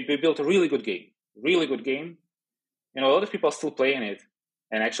we built a really good game. A lot of people are still playing it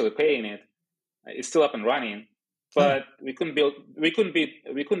and actually paying it. It's still up and running, but we couldn't build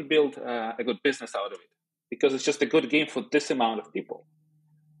a good business out of it because it's just a good game for this amount of people.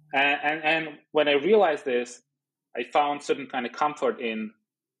 And when I realized this, I found certain kind of comfort in,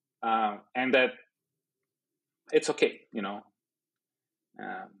 and that it's okay,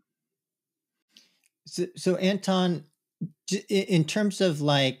 So Anton, in terms of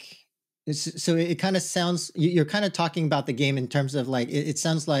like, so it kind of sounds, you're kind of talking about the game in terms of like, it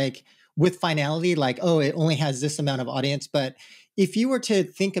sounds like with finality, like, oh, it only has this amount of audience. But if you were to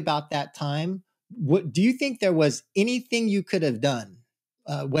think about that time, what do you think there was anything you could have done?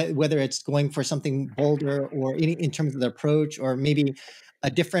 Whether it's going for something bolder or in terms of the approach, or maybe a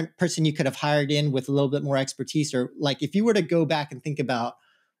different person you could have hired in with a little bit more expertise, or like if you were to go back and think about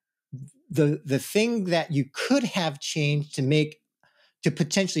the thing that you could have changed to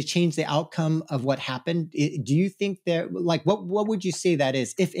potentially change the outcome of what happened, do you think like what would you say that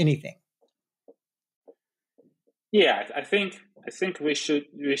is, if anything? Yeah, I think we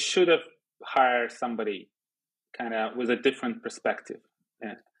should have hired somebody kind of with a different perspective.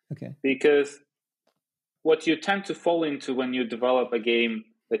 Yeah. Okay. Because what you tend to fall into when you develop a game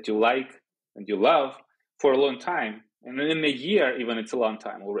that you like and you love for a long time, and in a year even, it's a long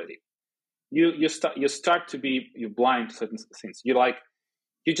time already. You start to be blind to certain things.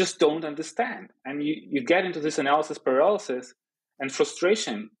 You just don't understand, and you get into this analysis paralysis and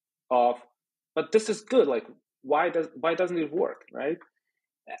frustration of, but this is good. Like why doesn't it work, right?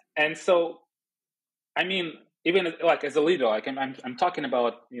 And so, I mean, even like as a leader, like I'm talking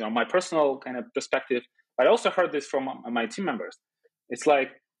about my personal kind of perspective. I also heard this from my team members. It's like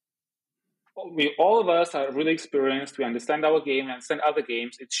all of us are really experienced. We understand our game and understand other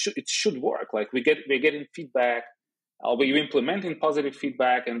games. It should work. Like we're getting feedback. We're implementing positive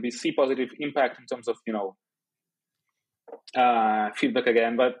feedback, and we see positive impact in terms of feedback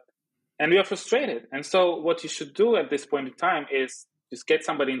again. And we are frustrated. And so what you should do at this point in time is just get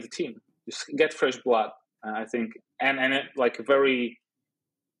somebody in the team. Just get fresh blood. I think, and like a very,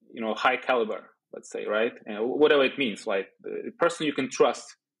 high caliber, let's say, right? Whatever it means, like the person you can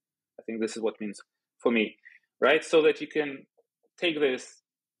trust. I think this is what it means for me, right? So that you can take this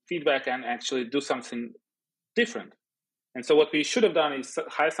feedback and actually do something different. And so what we should have done is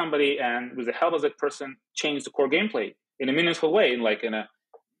hire somebody and with the help of that person, change the core gameplay in a meaningful way, in a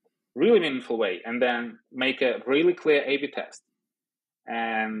really meaningful way, and then make a really clear A/B test.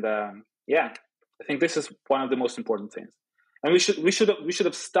 And I think this is one of the most important things. And we should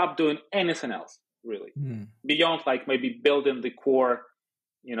have stopped doing anything else really beyond like maybe building the core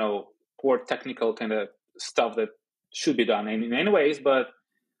technical kind of stuff that should be done in any ways, but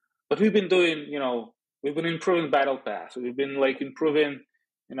we've been doing, we've been improving battle pass. We've been like improving,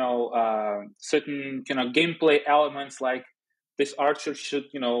 certain gameplay elements, like this archer should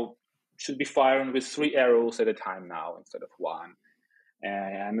be firing with 3 arrows at a time now instead of 1.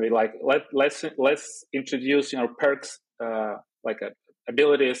 And we like let's introduce perks like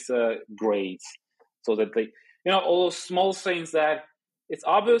abilities grades, so that they all those small things that it's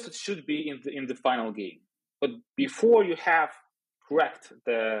obvious it should be in the final game, but before you have correct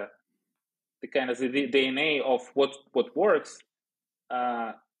the kind of the DNA of what works,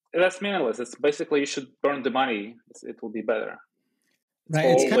 that's meaningless. It's basically you should burn the money. It will be better.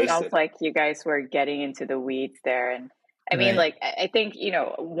 Right. It sounds like you guys were getting into the weeds there, and I mean, like, I think,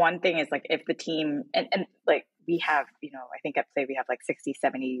 one thing is like if the team and like we have, I think at Play we have like 60,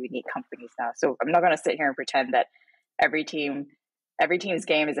 70 unique companies now. So I'm not going to sit here and pretend that every team's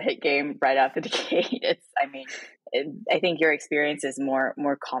game is a hit game right out of the gate. I think your experience is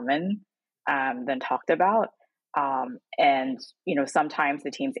more common than talked about. And, sometimes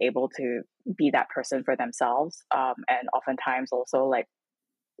the team's able to be that person for themselves. And oftentimes also like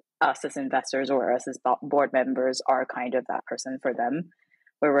us as investors or us as board members are kind of that person for them,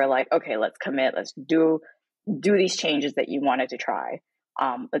 where we're like, okay, let's commit, let's do these changes that you wanted to try.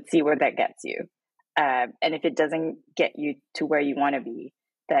 Let's see where that gets you. And if it doesn't get you to where you want to be,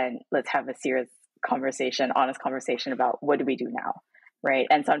 then let's have a serious conversation, honest conversation about what do we do now, right?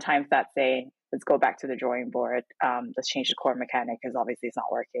 And sometimes that's saying, let's go back to the drawing board. Let's change the core mechanic because obviously it's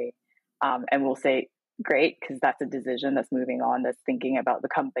not working. And we'll say, great, because that's a decision that's moving on, that's thinking about the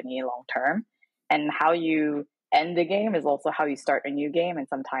company long term. And how you end the game is also how you start a new game. And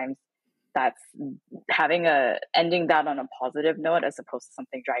sometimes that's ending that on a positive note as opposed to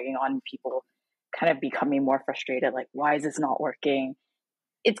something dragging on, people kind of becoming more frustrated, like, why is this not working?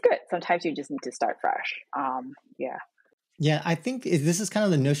 It's good. Sometimes you just need to start fresh. Yeah, I think this is kind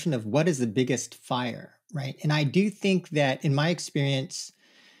of the notion of what is the biggest fire, right? And I do think that in my experience,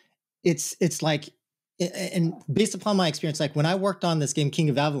 it's like, and based upon my experience, like when I worked on this game, King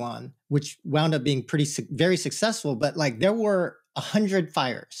of Avalon, which wound up being very successful, but like there were 100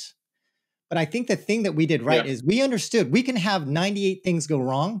 fires. But I think the thing that we did right is we understood we can have 98 things go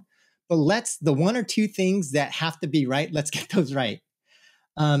wrong, but the 1 or 2 things that have to be right, let's get those right.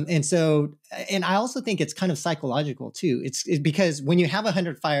 And I also think it's kind of psychological too. It's because when you have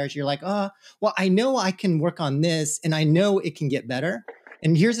 100 fires, you're like, oh, well, I know I can work on this and I know it can get better.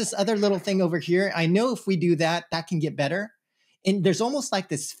 And here's this other little thing over here. I know if we do that, that can get better. And there's almost like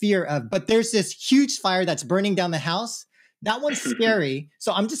this fear of, but there's this huge fire that's burning down the house. That one's scary.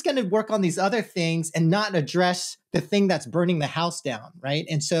 So I'm just going to work on these other things and not address the thing that's burning the house down. Right.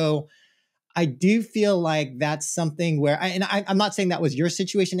 And so I do feel like that's something where I'm not saying that was your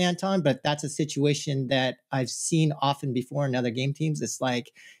situation, Anton, but that's a situation that I've seen often before in other game teams. It's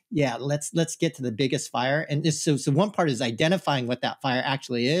like, yeah, let's get to the biggest fire. And so one part is identifying what that fire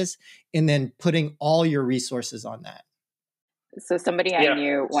actually is, and then putting all your resources on that. So somebody I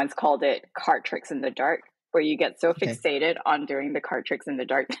knew once called it card tricks in the dark, where you get so fixated on doing the card tricks in the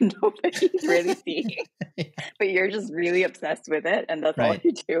dark that nobody's really seeing, but you're just really obsessed with it, and that's all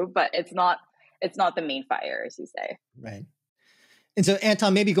you do. But it's not the main fire, as you say. Right. And so,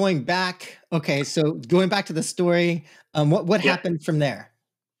 Anton, maybe going back. Okay, so going back to the story, what happened from there?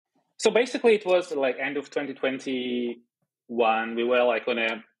 So basically, it was like end of 2021. We were like on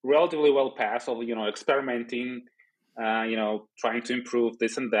a relatively well path of experimenting, trying to improve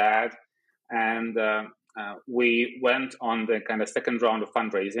this and that, and we went on the kind of second round of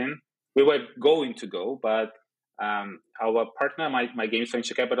fundraising. We were going to go, but our partner, my Games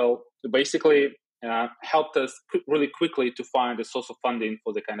Venture Capital, basically helped us really quickly to find a source of funding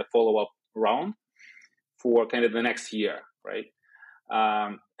for the kind of follow-up round for kind of the next year, right?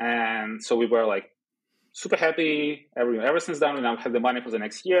 And so we were like super happy. Everything's done. We now have the money for the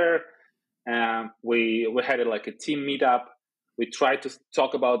next year. We had like a team meetup. We tried to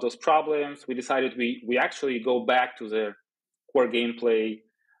talk about those problems. We decided we actually go back to the core gameplay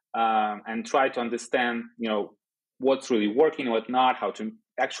and try to understand, what's really working, what not, how to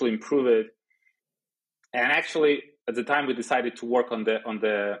actually improve it. And actually, at the time, we decided to work on the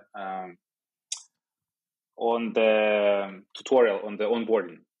tutorial, on the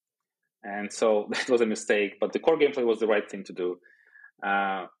onboarding. And so that was a mistake, but the core gameplay was the right thing to do.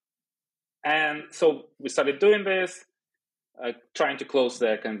 And so we started doing this, trying to close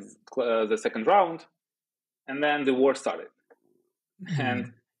the second round, and then the war started. Mm-hmm.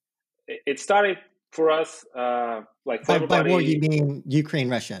 And it started for us, like for everybody. By war, you mean Ukraine,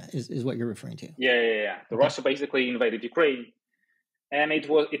 Russia is what you're referring to? Yeah. The Russia basically invaded Ukraine, and it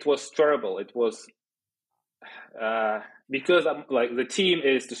was terrible. It was because like the team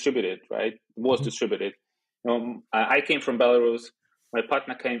is distributed, right? Was distributed. I came from Belarus. My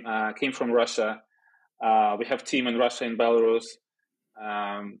partner came from Russia. We have team in Russia and Belarus.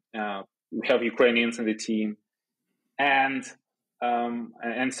 We have Ukrainians in the team, and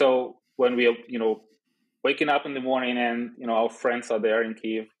so when we waking up in the morning and our friends are there in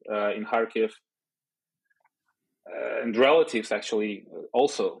Kiev, in Kharkiv, and relatives actually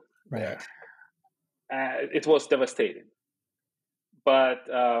also there. It was devastating. But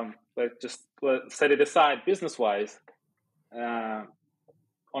just set it aside business-wise.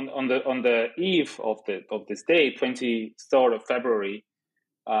 On the eve of this day, 23rd of February,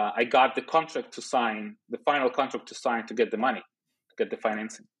 I got the contract to sign, the final contract to sign to get the money, to get the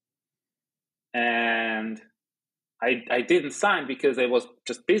financing, and I didn't sign because I was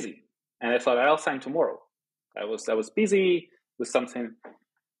just busy, and I thought I'll sign tomorrow. I was busy with something,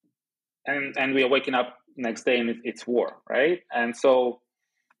 and we are waking up next day and it's war, right? And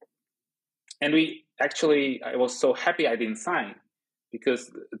I was so happy I didn't sign,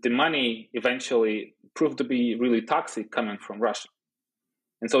 because the money eventually proved to be really toxic coming from Russia.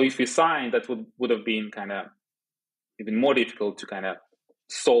 And so if we signed, that would have been kind of even more difficult to kind of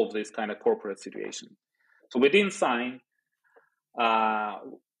solve this kind of corporate situation. So we didn't sign,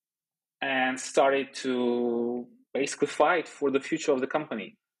 and started to basically fight for the future of the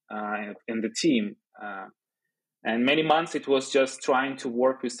company and the team. And many months it was just trying to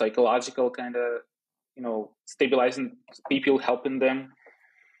work with psychological kind of, stabilizing people, helping them,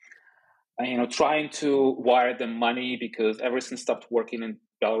 and, trying to wire them money, because everything stopped working in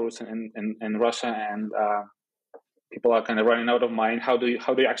Belarus and Russia, and people are kind of running out of money. How do you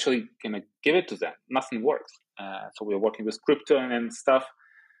actually kind of give it to them? Nothing works. So we're working with crypto and stuff,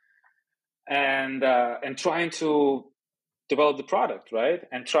 and trying to develop the product, right?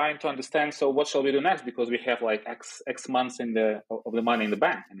 And trying to understand, so what shall we do next? Because we have like X months of the money in the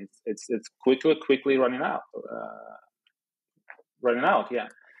bank, and it's quickly running out. Yeah.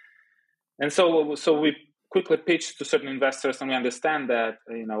 And so we quickly pitched to certain investors, and we understand that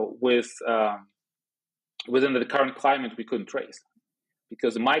within the current climate we couldn't raise,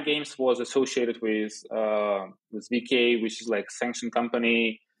 because My Games was associated with VK, which is like sanctioned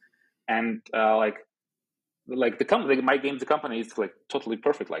company, and like the company, My Games, the company is like totally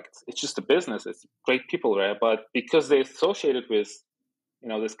perfect. Like it's just a business. It's great people, right? But because they associated with,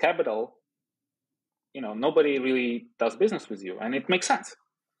 this capital, nobody really does business with you, and it makes sense.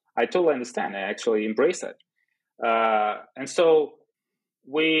 I totally understand. I actually embrace it. And so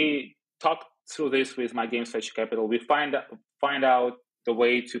we talked through this with My Games Venture Capital. We find out the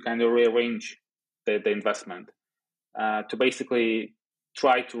way to kind of rearrange the investment to basically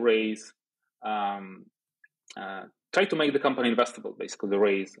try to raise. Try to make the company investable, basically the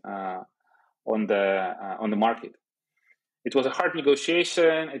raise on the market. It was a hard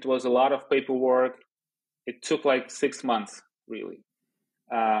negotiation. It was a lot of paperwork. It took like 6 months, really.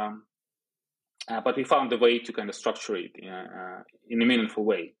 But we found a way to kind of structure it in a meaningful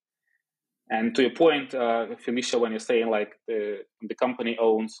way. And to your point, Phylicia, when you're saying like the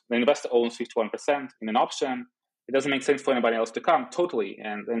investor owns 51% in an option, it doesn't make sense for anybody else to come, totally.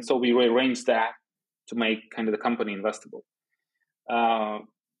 And so we rearranged that to make kind of the company investable.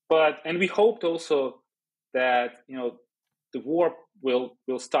 And we hoped also that, the war will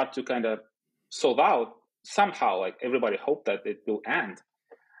start to kind of solve out somehow. Like everybody hoped that it will end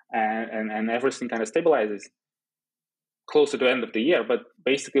and everything kind of stabilizes closer to the end of the year. But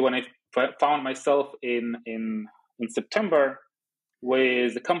basically when I found myself in September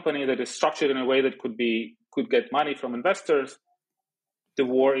with a company that is structured in a way that could get money from investors, the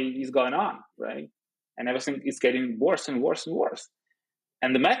war is going on, right? And everything is getting worse and worse and worse.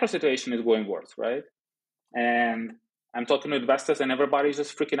 And the macro situation is going worse, right? And I'm talking to investors and everybody's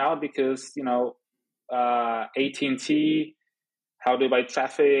just freaking out because, AT&T, how do you buy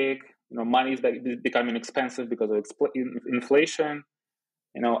traffic? Money is becoming expensive because of inflation.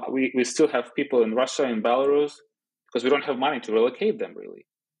 We still have people in Russia and Belarus because we don't have money to relocate them, really.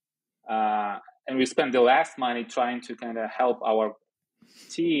 And we spent the last money trying to kind of help our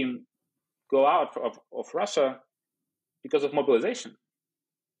team go out of Russia because of mobilization,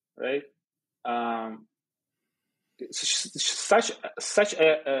 right? Such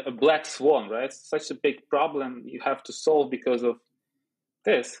a black swan, right? Such a big problem you have to solve because of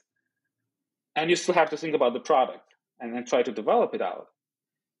this, and you still have to think about the product and then try to develop it out.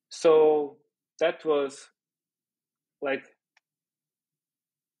 So that was like,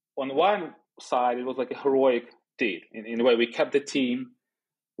 on one side, it was like a heroic deed. In a way, we kept the team.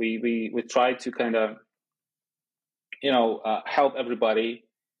 We tried to kind of, help everybody.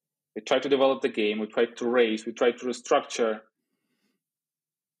 We tried to develop the game. We tried to raise. We tried to restructure.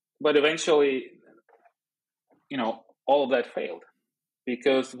 But eventually, all of that failed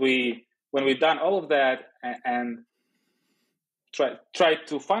because when we've done all of that and tried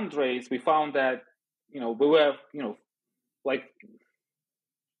to fundraise, we found that we were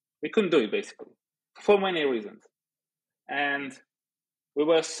we couldn't do it basically for many reasons, and we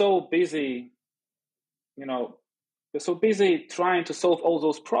were so busy, trying to solve all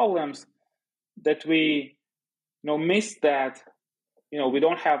those problems that we missed that we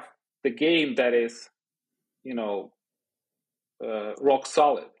don't have the game that is rock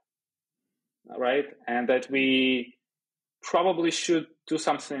solid, right? And that we probably should do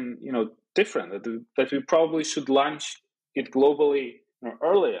something different, that we probably should launch it globally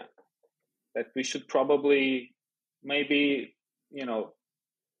earlier, that we should probably maybe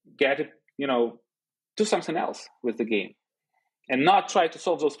get it, do something else with the game and not try to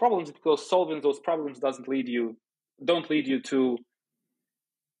solve those problems, because solving those problems don't lead you to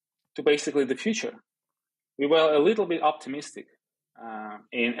basically the future. We were a little bit optimistic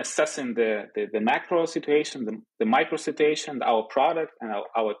in assessing the macro situation, the micro situation, our product and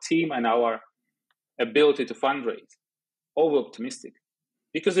our team and our ability to fundraise. Over optimistic,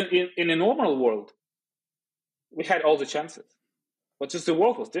 because in a normal world we had all the chances, but just the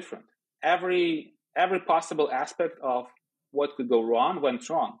world was different. Every possible aspect of what could go wrong went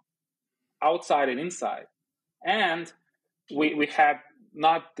wrong, outside and inside, and we had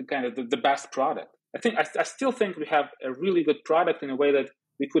not the kind of the best product. I still think we have a really good product in a way that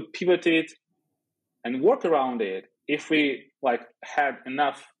we could pivot it and work around it if we had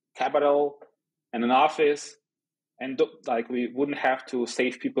enough capital and an office, and we wouldn't have to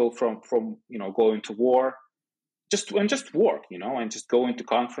save people from going to war, just work, and just go into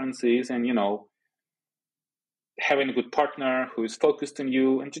conferences and having a good partner who is focused on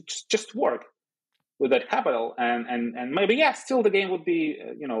you, and just work with that capital, and maybe still the game would be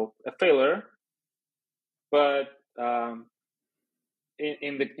a failure. But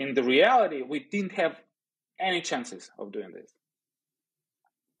in the reality, we didn't have any chances of doing this.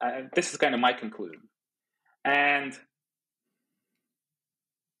 This is kind of my conclusion, and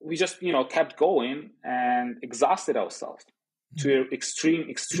we just kept going and exhausted ourselves to an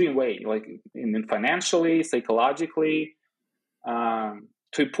extreme way, like in financially, psychologically,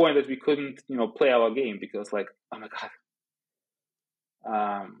 to a point that we couldn't play our game because oh my god.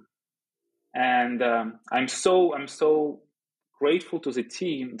 And I'm so grateful to the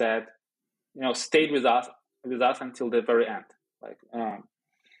team that stayed with us until the very end.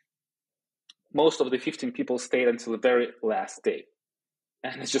 Most of the 15 people stayed until the very last day,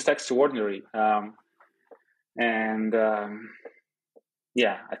 and it's just extraordinary. I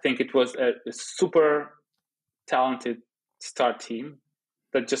think it was a super talented star team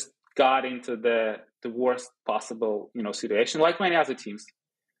that just got into the worst possible situation, like many other teams.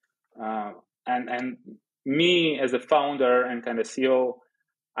 And me as a founder and kind of CEO,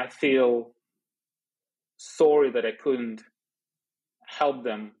 I feel sorry that I couldn't help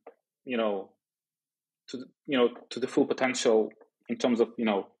them, to the full potential in terms of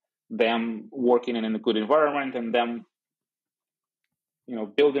them working in a good environment and them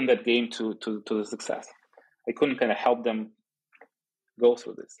building that game to the success. I couldn't kind of help them go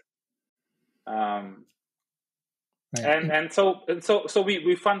through this. Right. And so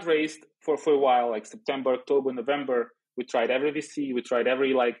we fundraised for a while, like September, October, November. We tried every VC, we tried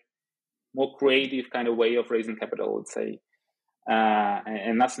every more creative kind of way of raising capital, let's say,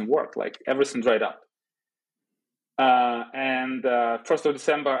 and nothing worked. Everything dried up. And 1st of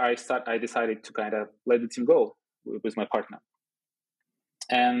December, I decided to kind of let the team go with my partner,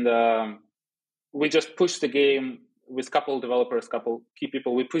 and we just pushed the game with a couple developers, couple key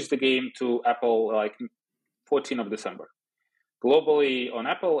people. We pushed the game to Apple 14th of December, globally on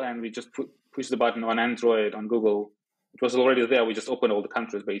Apple, and we just pushed the button on Android, on Google. It was already there. We just opened all the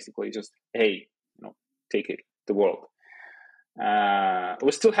countries, basically. Just, hey, take it, the world.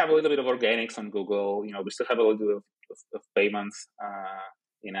 We still have a little bit of organics on Google. We still have a little bit of payments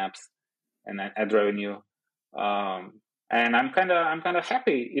in apps and ad revenue. And I'm kind of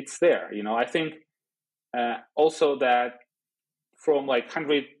happy it's there. I think also that from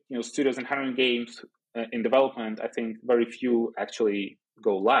 100 studios and 100 games in development, I think very few actually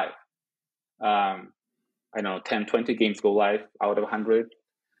go live. I don't know, 10, 20 games go live out of 100.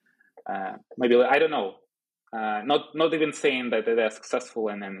 Maybe, I don't know. Not even saying that they're successful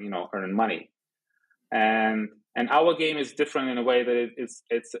and then earning money. And our game is different in a way that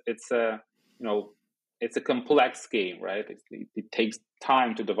it's a complex game, right? It takes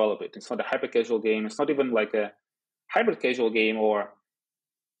time to develop it. It's not a hyper casual game. It's not even like a hybrid casual game or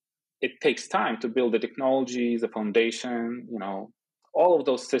it takes time to build the technology, the foundation, all of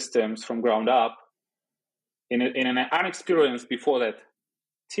those systems from ground up in an unexperienced before that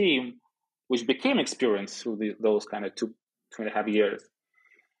team, which became experienced through those kind of 2.5 years.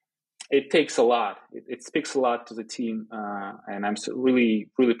 It takes a lot. It speaks a lot to the team, and I'm really,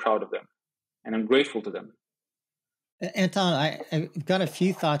 really proud of them, and I'm grateful to them. Anton, I've got a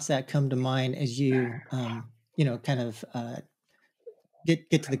few thoughts that come to mind as you, kind of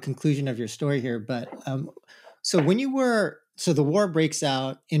get to the conclusion of your story here. But so the war breaks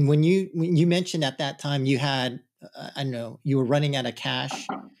out, and when you mentioned at that time you had, I don't know, you were running out of cash,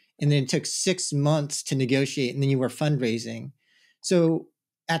 and then it took 6 months to negotiate, and then you were fundraising. So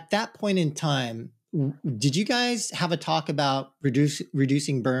at that point in time, did you guys have a talk about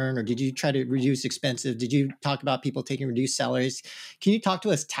reducing burn, or did you try to reduce expenses? Did you talk about people taking reduced salaries? Can you talk to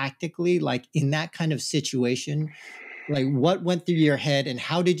us tactically, like in that kind of situation, like what went through your head, and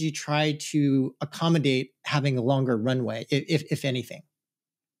how did you try to accommodate having a longer runway, if anything?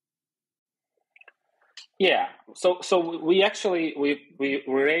 Yeah, so we actually we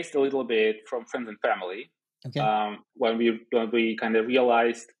raised a little bit from friends and family. Okay. When we kind of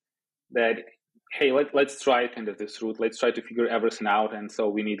realized that, hey, let's try kind of this route. Let's try to figure everything out, and so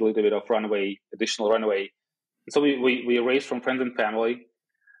we need a little bit of additional runway. So we raised from friends and family.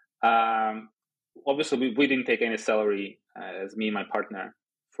 Obviously, we didn't take any salary as me and my partner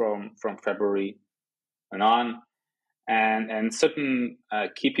from February and on. And certain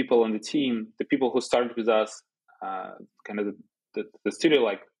key people on the team, the people who started with us, kind of the studio,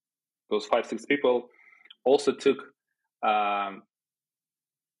 like those 5-6 people, also took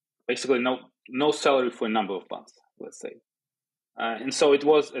basically no salary for a number of months, let's say. And so it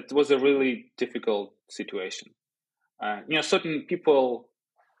was a really difficult situation. Certain people,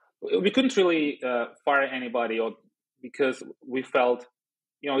 we couldn't really fire anybody, because we felt,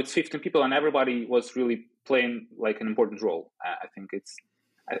 it's 15 people and everybody was really playing like an important role. I think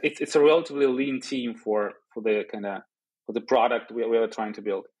it's a relatively lean team for the product we were trying to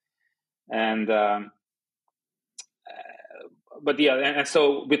build, and but yeah, and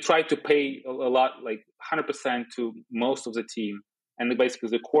so we tried to pay a lot, like 100% to most of the team, and basically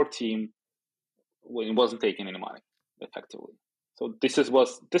the core team wasn't taking any money effectively. So this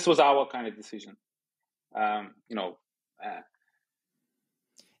was our kind of decision, And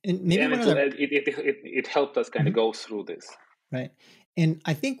maybe it helped us kind of go through this. Right. And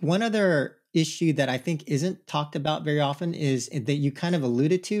I think one other issue that I think isn't talked about very often is that you kind of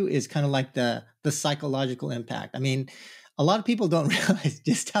alluded to is kind of like the psychological impact. I mean, a lot of people don't realize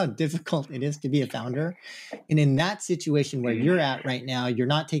just how difficult it is to be a founder. And in that situation where you're at right now, you're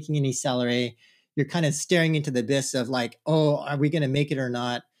not taking any salary, you're kind of staring into the abyss of like, oh, are we going to make it or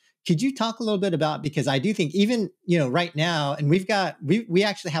not? Could you talk a little bit about, because I do think even, right now, and we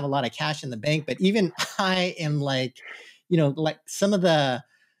actually have a lot of cash in the bank, but even I am like, like some of the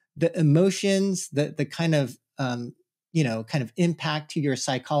emotions, the kind of, kind of impact to your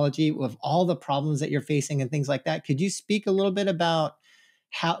psychology of all the problems that you're facing and things like that. Could you speak a little bit about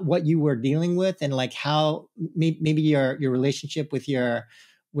what you were dealing with, and like how maybe your relationship with your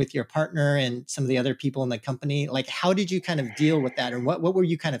partner and some of the other people in the company, like how did you kind of deal with that, and what were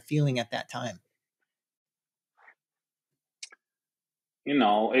you kind of feeling at that time?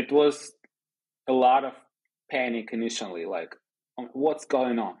 It was a lot of panic initially, like what's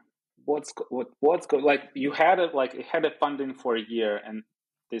going on, what's going, like you had a funding for a year, and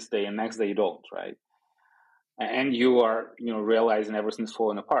this day and next day you don't, right? And you are realizing everything's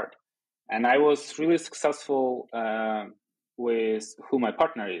falling apart. And I was really successful with who my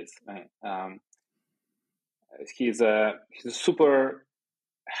partner is. He's a super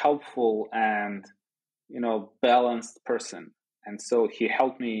helpful and balanced person, and so he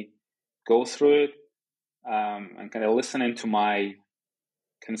helped me go through it, and kind of listening to my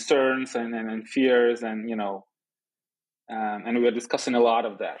concerns and fears, and and we were discussing a lot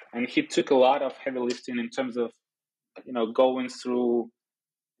of that. And he took a lot of heavy lifting in terms of going through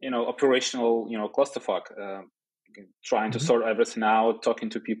operational clusterfuck, trying to sort everything out, talking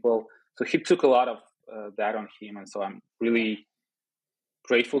to people. So he took a lot of that on him, and so I'm really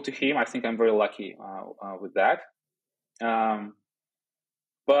grateful to him. I think I'm very lucky with that.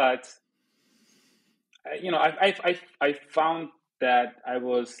 But I found that I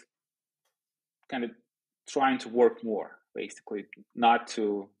was kind of trying to work more, basically, not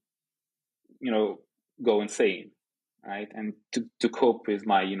to go insane, right? And to cope with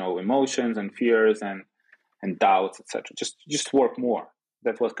my emotions and fears and doubts, etc. Just work more.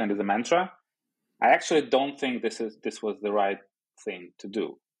 That was kind of the mantra. I actually don't think this was the right thing to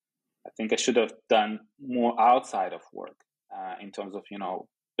do. I think I should have done more outside of work, in terms of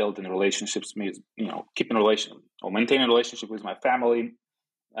building relationships, keeping relation or maintaining a relationship with my family,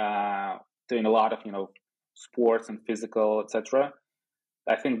 doing a lot of sports and physical, etc.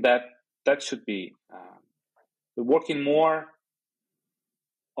 I think that should be working more.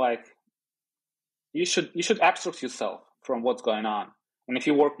 Like you should abstract yourself from what's going on, and if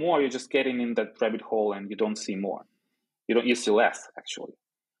you work more, you're just getting in that rabbit hole, and you don't see more. You see less actually,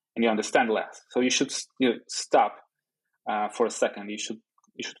 and you understand less. So you should stop for a second. You should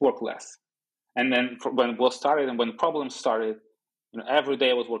work less, and then when war started and when problems started, every day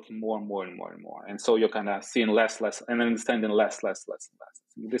I was working more and more and more and more, and so you're kind of seeing less, and understanding less.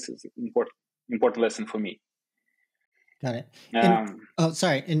 This is an important lesson for me. Got it.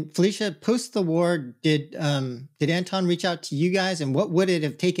 Sorry. And Phylicia, post the war, did Anton reach out to you guys, and what would it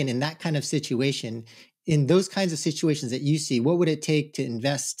have taken in that kind of situation, in those kinds of situations that you see? What would it take to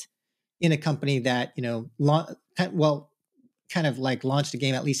invest in a company that kind of like launched a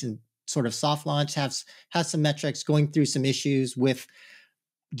game, at least in sort of soft launch, has some metrics, going through some issues with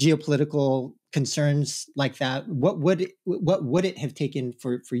geopolitical concerns like that? What would it have taken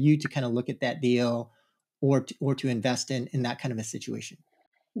for you to kind of look at that deal, or to invest in that kind of a situation?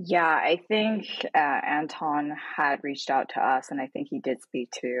 Yeah, I think Anton had reached out to us, and I think he did speak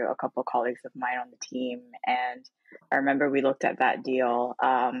to a couple of colleagues of mine on the team. And I remember we looked at that deal.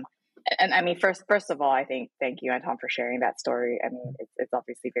 And I mean, first of all, I think thank you, Anton, for sharing that story. I mean, it's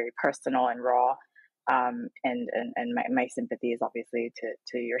obviously very personal and raw. And my sympathy is obviously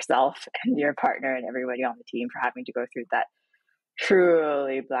to yourself and your partner and everybody on the team for having to go through that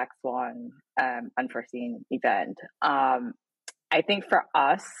truly black swan, unforeseen event. I think for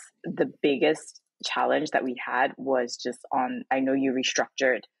us, the biggest challenge that we had was just I know you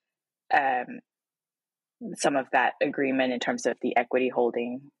restructured some of that agreement in terms of the equity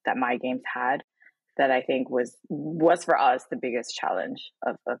holding that My Games had, that I think was for us the biggest challenge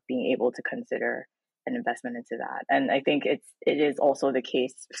of being able to consider an investment into that. And I think it is also the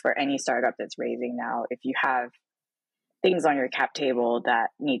case for any startup that's raising now. If you have things on your cap table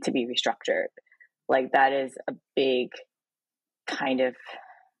that need to be restructured, like that is a big kind of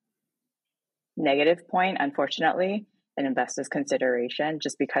negative point, unfortunately, in investors' consideration,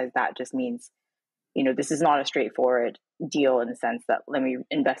 just because that just means, this is not a straightforward deal in the sense that let me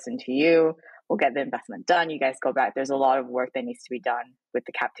invest into you, we'll get the investment done, you guys go back. There's a lot of work that needs to be done with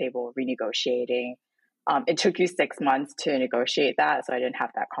the cap table, renegotiating. It took you 6 months to negotiate that, so I didn't have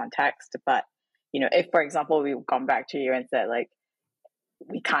that context. But, if, for example, we've gone back to you and said, like,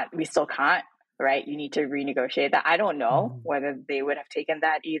 we still can't, right? You need to renegotiate that. I don't know whether they would have taken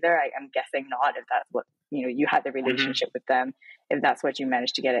that either. I'm guessing not, if that's what, you had the relationship with them, if that's what you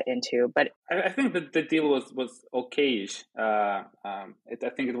managed to get it into. But I think that the deal was okay-ish. I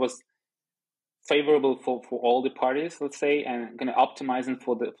think it was favorable for all the parties, let's say, and kind of optimizing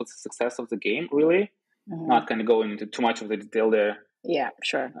for the success of the game, really. Not going to go into too much of the detail there. Yeah,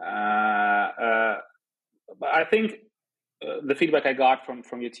 sure. But I think the feedback I got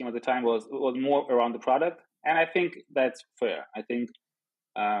from your team at the time was more around the product, and I think that's fair. I think,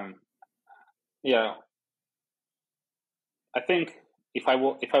 I think if I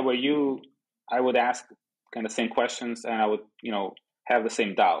were you, I would ask kind of same questions, and I would have the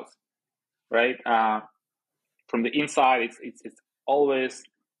same doubts, right? From the inside, it's always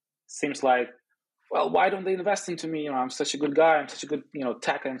seems like, well, why don't they invest into me? I'm such a good guy. I'm such a good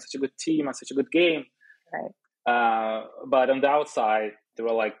tech. I'm such a good team. I'm such a good game. Right. But on the outside, there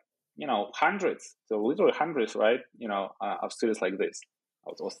were like hundreds, so literally hundreds, right? Of studios like this,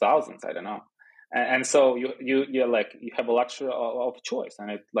 or thousands, I don't know. And so you're like, you have a luxury of choice, and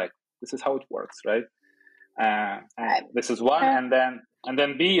it's like, this is how it works, right? And this is one, and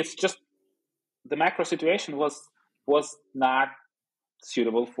then B, it's just the macro situation was not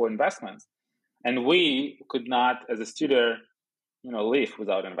suitable for investments, and we could not, as a studio, live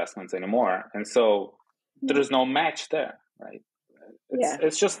without investments anymore, and so there is no match there, right?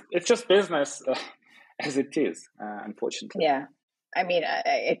 It's just business as it is, unfortunately. Yeah. I mean,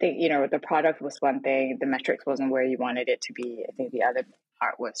 I think, the product was one thing, the metrics wasn't where you wanted it to be. I think the other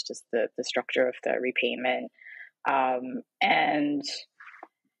part was just the structure of the repayment. And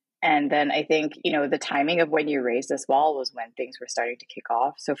then I think, the timing of when you raised this wall was when things were starting to kick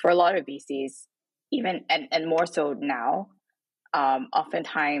off. So for a lot of VCs, even, and more so now,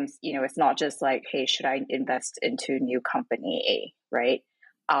 oftentimes, it's not just like, hey, should I invest into new company A, right?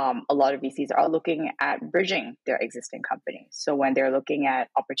 A lot of VCs are looking at bridging their existing companies. So when they're looking at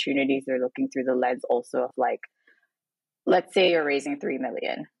opportunities, they're looking through the lens also of like, let's say you're raising $3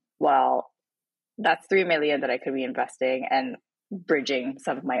 million. Well, that's $3 million that I could be investing and bridging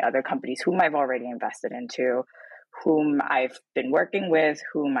some of my other companies whom I've already invested into whom I've been working with,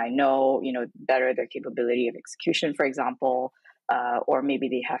 whom I know, better their capability of execution, for example, or maybe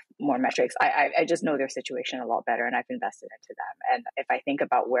they have more metrics. I just know their situation a lot better, and I've invested into them. And if I think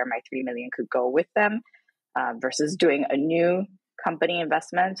about where my $3 million could go with them versus doing a new company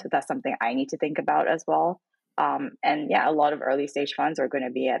investment, that's something I need to think about as well. And yeah, a lot of early stage funds are going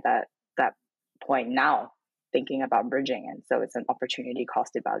to be at that point now, thinking about bridging. And so it's an opportunity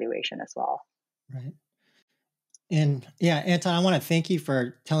cost evaluation as well. Right. And yeah, Anton, I want to thank you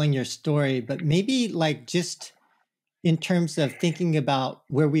for telling your story, but maybe like just in terms of thinking about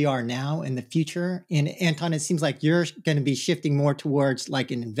where we are now in the future. And Anton, it seems like you're going to be shifting more towards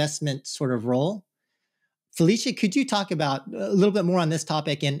like an investment sort of role. Phylicia, could you talk about a little bit more on this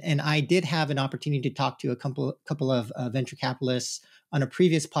topic? And I did have an opportunity to talk to a couple of venture capitalists on a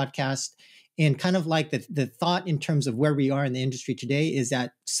previous podcast. And kind of like the thought in terms of where we are in the industry today is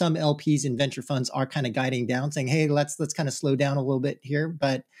that some LPs and venture funds are kind of guiding down, saying, hey, let's kind of slow down a little bit here.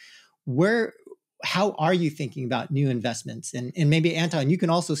 But how are you thinking about new investments? And maybe Anton, you can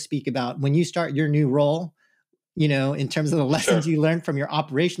also speak about when you start your new role, in terms of the lessons you learned from your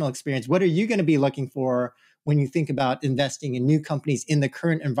operational experience, what are you going to be looking for when you think about investing in new companies in the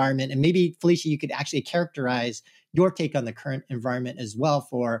current environment? And maybe, Phylicia, you could actually characterize your take on the current environment as well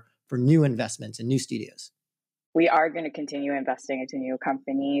for new investments and new studios. We are going to continue investing into new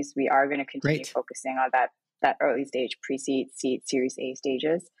companies. We are going to continue focusing on that early stage, pre-seed, seed, Series A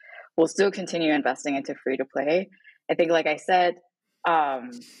stages. We'll still continue investing into free-to-play. I think, like I said,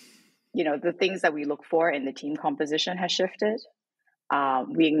 the things that we look for in the team composition has shifted.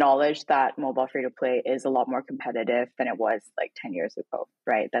 We acknowledge that mobile free-to-play is a lot more competitive than it was like 10 years ago,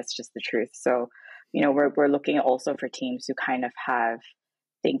 right? That's just the truth. So, we're looking also for teams who kind of have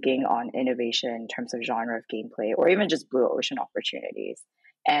thinking on innovation in terms of genre of gameplay, or even just blue ocean opportunities.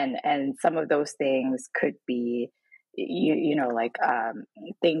 And some of those things could be,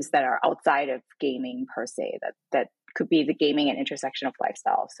 things that are outside of gaming per se, that could be the gaming and intersection of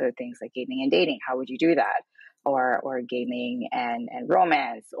lifestyle. So things like gaming and dating, how would you do that? Or gaming and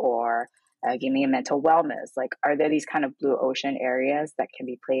romance, or gaming and mental wellness. Like, are there these kind of blue ocean areas that can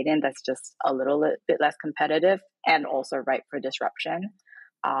be played in that's just a little bit less competitive and also ripe for disruption?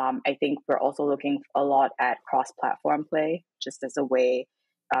 I think we're also looking a lot at cross-platform play, just as a way,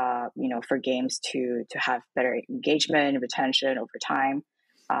 for games to have better engagement and retention over time.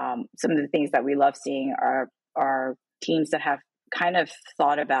 Some of the things that we love seeing are teams that have kind of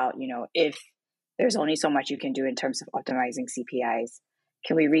thought about, if there's only so much you can do in terms of optimizing CPIs,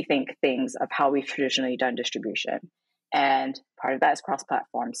 can we rethink things of how we've traditionally done distribution? And part of that is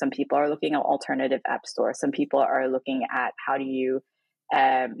cross-platform. Some people are looking at alternative app stores. Some people are looking at how do you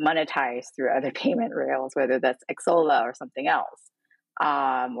monetize through other payment rails, whether that's Xsolla or something else,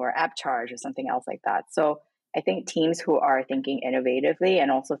 or AppCharge or something else like that. So I think teams who are thinking innovatively and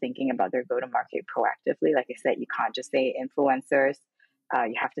also thinking about their go-to-market proactively, like I said, you can't just say influencers.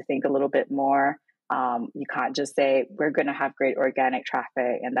 You have to think a little bit more. You can't just say, we're going to have great organic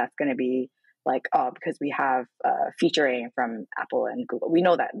traffic and that's going to be like, because we have featuring from Apple and Google. We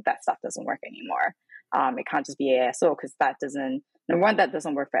know that stuff doesn't work anymore. It can't just be ASO, because that doesn't, number one, that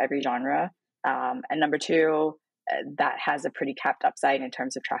doesn't work for every genre. And number two, that has a pretty capped upside in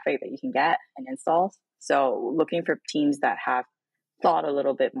terms of traffic that you can get and installs. So looking for teams that have thought a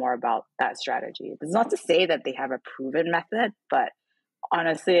little bit more about that strategy. It's not to say that they have a proven method, but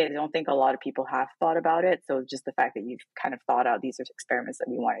honestly, I don't think a lot of people have thought about it. So just the fact that you've kind of thought out, these are experiments that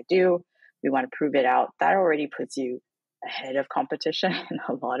we want to do, we want to prove it out, that already puts you ahead of competition in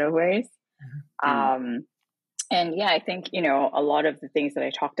a lot of ways. Mm-hmm. And yeah, I think, a lot of the things that I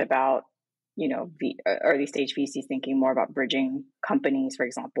talked about, the early stage VCs thinking more about bridging companies, for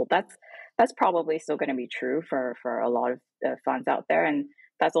example, that's probably still going to be true for a lot of funds out there. And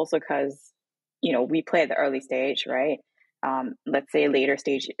that's also because, we play at the early stage, right? Let's say later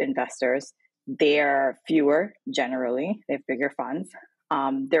stage investors, they're fewer generally, they have bigger funds.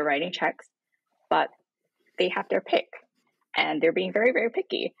 They're writing checks, but they have their pick and they're being very, very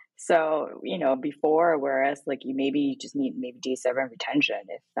picky. So, before, whereas like you just need maybe D7 retention,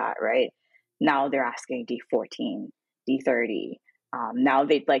 if that, right? Now they're asking D14, D30. Now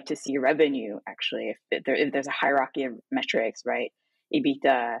they'd like to see revenue, actually, if there's a hierarchy of metrics, right?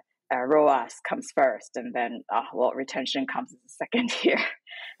 EBITDA, ROAS comes first, and then, retention comes as a second tier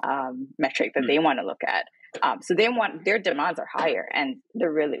metric that they want to look at. So their demands are higher. And the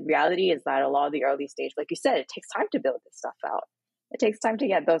reality is that a lot of the early stage, like you said, it takes time to build this stuff out. It takes time to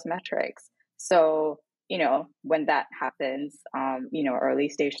get those metrics. So, when that happens, early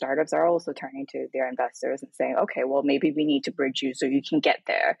stage startups are also turning to their investors and saying, okay, well, maybe we need to bridge you so you can get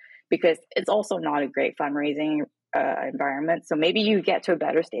there, because it's also not a great fundraising environment. So maybe you get to a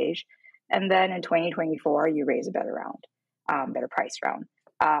better stage, and then in 2024 you raise a better round, better price round.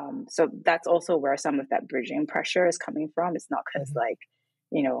 So that's also where some of that bridging pressure is coming from. It's not because like,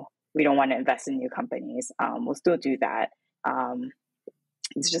 we don't want to invest in new companies. We'll still do that.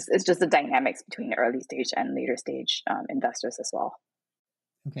 It's just the dynamics between early stage and later stage investors as well.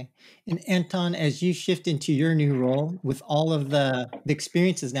 Okay. And Anton, as you shift into your new role with all of the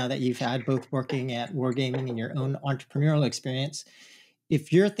experiences now that you've had, both working at Wargaming and your own entrepreneurial experience,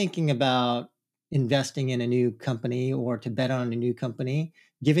 if you're thinking about investing in a new company or to bet on a new company,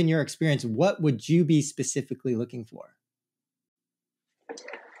 given your experience, what would you be specifically looking for?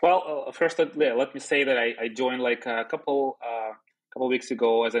 Well, first, let me say that I joined like a couple weeks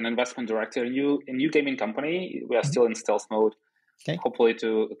ago as an investment director in a new gaming company. We are still in stealth mode. Okay. Hopefully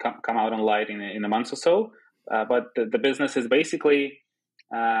to come out on light in a month or so. But the business is basically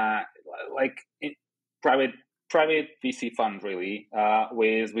like private VC fund, really,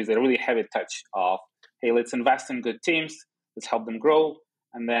 with a really heavy touch of, hey, let's invest in good teams, let's help them grow,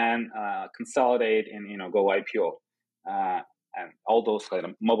 and then consolidate and go IPO, and all those kind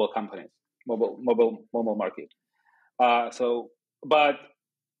of mobile companies, mobile market. But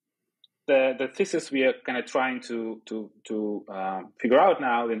the thesis we are kind of trying to figure out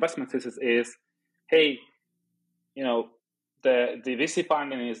now, the investment thesis is, hey, the VC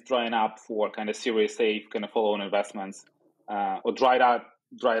funding is drying up for kind of Series A kind of follow-on investments, or dried out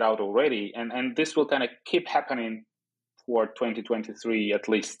already, and this will kind of keep happening for 2023 at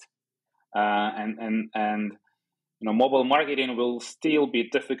least, and mobile marketing will still be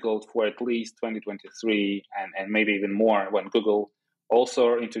difficult for at least 2023, and maybe even more when Google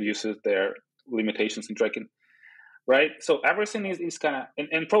also introduces their limitations in tracking, right? So everything is kind of,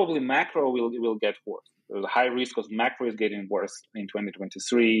 and probably macro will get worse. There's a high risk because macro is getting worse in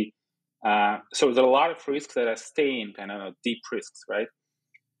 2023. So there's a lot of risks that are staying kind of deep risks, right?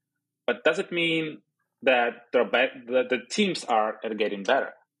 But does it mean that the teams are getting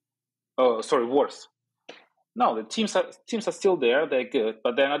better? Oh, sorry, worse. No, the teams are still there. They're good,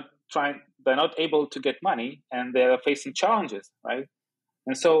 but they're not able to get money, and they're facing challenges, right?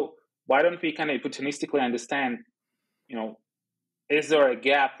 And so why don't we kind of opportunistically understand, is there a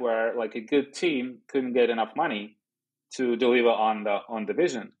gap where like a good team couldn't get enough money to deliver on the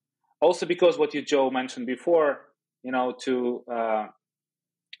vision? Also because what Joe mentioned before, to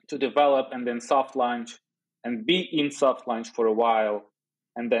develop and then soft launch and be in soft launch for a while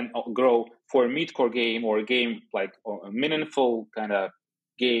and then grow for a mid-core game or a game like a meaningful kind of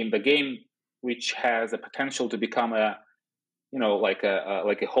game, the game which has a potential to become a like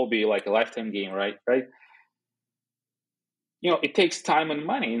a hobby, like a lifetime game, right? It takes time and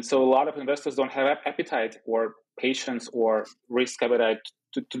money, and so a lot of investors don't have appetite or patience or risk appetite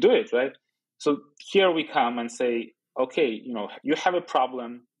to do it, right? So here we come and say, okay, you have a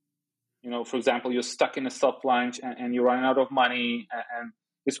problem. For example, you're stuck in a soft launch and you're running out of money, and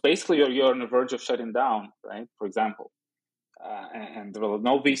it's basically you're on the verge of shutting down, right? For example, and there will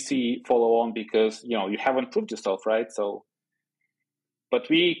no VC follow on because you haven't proved yourself, right? So. But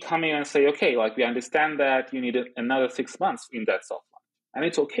we come in and say, okay, like we understand that you need another 6 months in that soft launch, and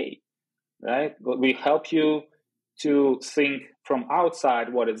it's okay, right? But we help you to think from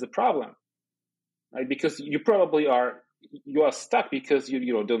outside what is the problem, right? Because you probably are stuck because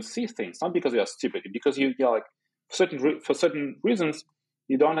you don't see things, not because you are stupid, because you're like for certain reasons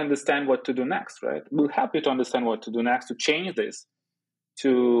you don't understand what to do next, right? We'll help you to understand what to do next to change this,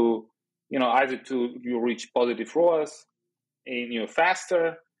 to either to you reach positive ROAS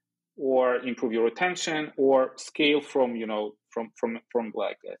faster, or improve your retention, or scale from from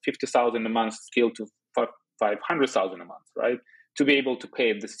like 50,000 a month scale to 500,000 a month, right? To be able to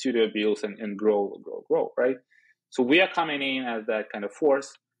pay the studio bills and grow, right? So we are coming in as that kind of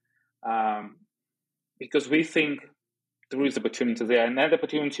force, because we think there is opportunity there, and that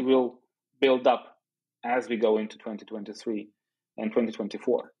opportunity will build up as we go into 2023 and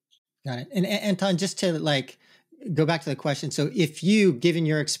 2024. Got it. And Anton, just to go back to the question. So if you, given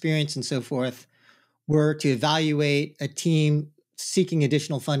your experience and so forth, were to evaluate a team seeking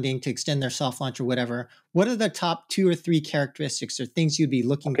additional funding to extend their soft launch or whatever, what are the top 2 or 3 characteristics or things you'd be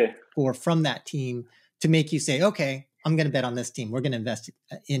looking for from that team to make you say, okay, I'm going to bet on this team. We're going to invest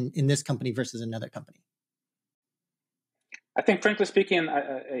in this company versus another company? I think, frankly speaking,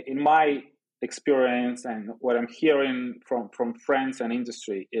 in my experience and what I'm hearing from friends and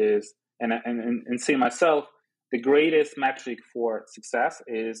industry is, and seeing myself, the greatest metric for success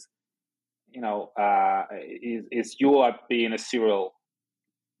is, is you are being a serial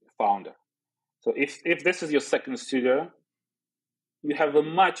founder. So if this is your second studio, you have a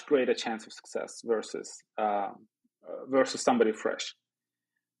much greater chance of success versus versus somebody fresh.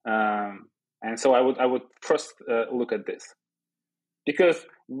 And so I would first look at this, because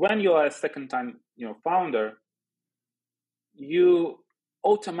when you are a second-time founder, you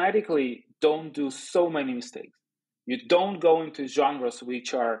automatically don't do so many mistakes. You don't go into genres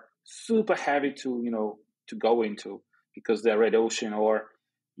which are super heavy to go into because they're red ocean, or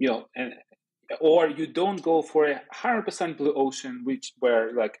or you don't go for 100% blue ocean,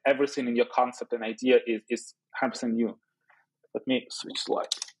 where like everything in your concept and idea is 100% new. Let me switch slide.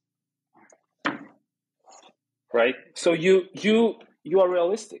 Right. So you are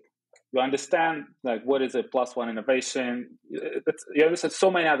realistic. You understand like what is a +1 innovation. You understand so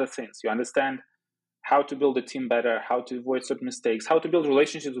many other things. You understand how to build a team better, how to avoid certain mistakes, how to build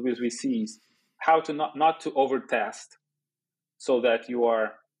relationships with VCs, how to not to overtest, so that you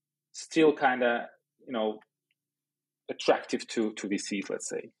are still kind of attractive to VCs, let's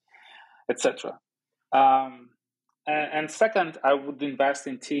say, etc. And second, I would invest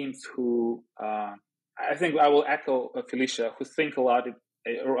in teams who I think I will echo Phylicia, who think a lot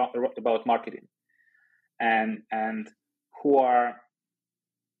about marketing, and who are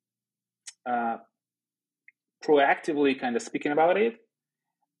proactively kind of speaking about it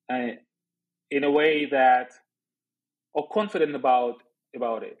in a way that, or confident about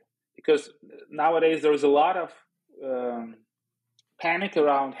it, because nowadays there is a lot of panic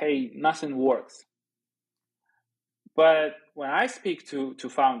around, hey, nothing works. But when I speak to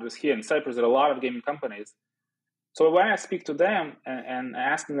founders here in Cyprus, there are a lot of gaming companies. So when I speak to them and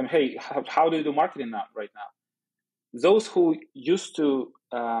asking them, hey, how do you do marketing right now? Those who used to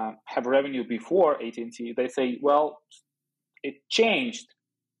have revenue before AT&T, they say, well, it changed,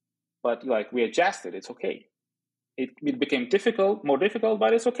 but like we adjusted, it's okay. It became more difficult,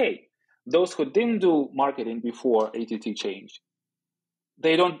 but it's okay. Those who didn't do marketing before AT&T changed,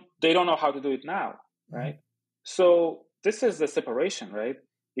 they don't know how to do it now, right? So this is the separation, right?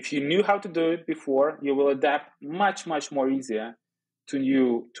 If you knew how to do it before, you will adapt much more easier to a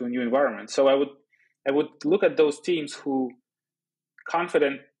new environment. So I would look at those teams who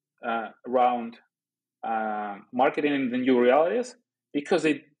confident around marketing in the new realities, because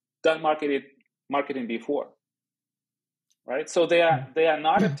they done marketing before, right? So they are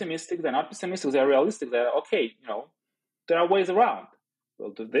not optimistic, they're not pessimistic, they're realistic. They're okay, there are ways around.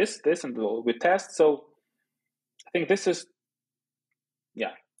 We'll do this, and we test. So I think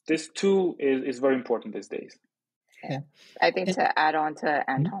this too is very important these days. Yeah. I think to add on to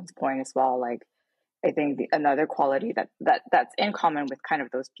Anton's point as well, like I think another quality that's in common with kind of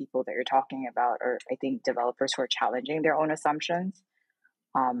those people that you're talking about, or I think developers who are challenging their own assumptions.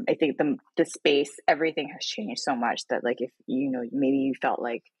 I think the space, everything has changed so much that like if maybe you felt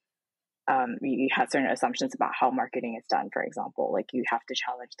like you had certain assumptions about how marketing is done, for example, like you have to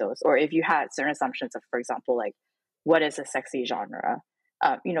challenge those. Or if you had certain assumptions of, for example, like what is a sexy genre?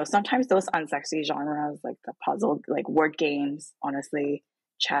 Sometimes those unsexy genres, like the puzzle, like word games, honestly,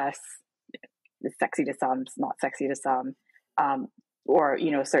 chess, is sexy to some, it's not sexy to some, or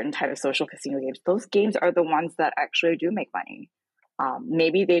certain type of social casino games. Those games are the ones that actually do make money.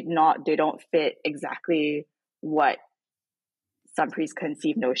 Maybe they don't fit exactly what some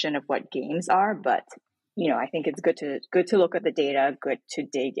preconceived notion of what games are, but I think it's good to look at the data, good to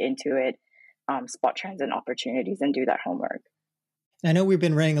dig into it, spot trends and opportunities, and do that homework. I know we've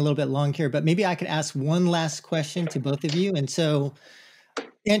been running a little bit long here, but maybe I could ask one last question to both of you. And so,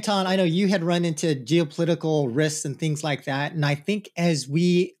 Anton, I know you had run into geopolitical risks and things like that. And I think as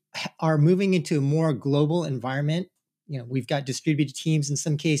we are moving into a more global environment, we've got distributed teams in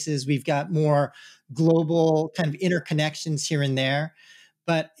some cases, we've got more global kind of interconnections here and there.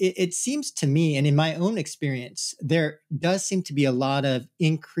 But it seems to me, and in my own experience, there does seem to be a lot of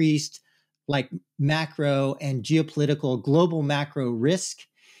increased like macro and geopolitical global macro risk.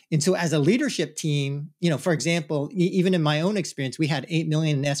 And so as a leadership team, for example, even in my own experience, we had 8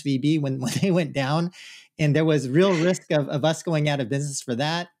 million in SVB when they went down, and there was real risk of us going out of business for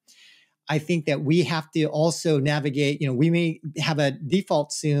that. I think that we have to also navigate, we may have a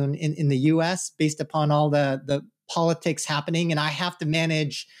default soon in the US based upon all the politics happening. And I have to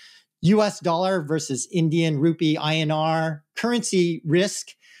manage US dollar versus Indian rupee, INR, currency risk.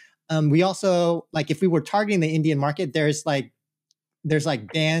 We also, like if we were targeting the Indian market, there's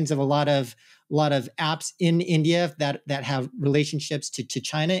bans of a lot of apps in India that have relationships to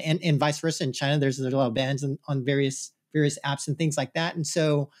China and vice versa. In China, there's a lot of bans on various apps and things like that. And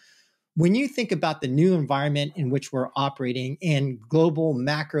so when you think about the new environment in which we're operating and global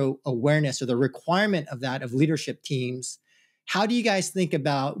macro awareness, or the requirement of that of leadership teams, how do you guys think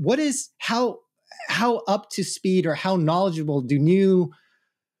about how up to speed or how knowledgeable do new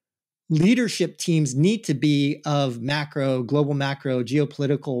leadership teams need to be of global macro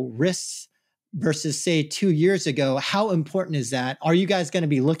geopolitical risks versus say 2 years ago? How important is that? Are you guys going to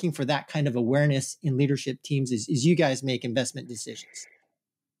be looking for that kind of awareness in leadership teams as you guys make investment decisions?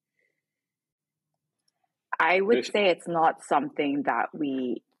 I would say it's not something that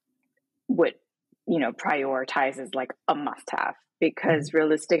we would, prioritize as like a must-have, because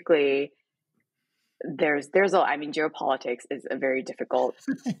realistically, geopolitics is a very difficult,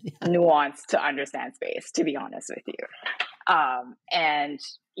 nuance to understand space, to be honest with you. And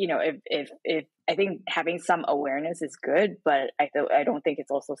if I think having some awareness is good, but I don't think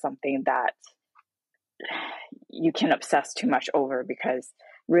it's also something that you can obsess too much over, because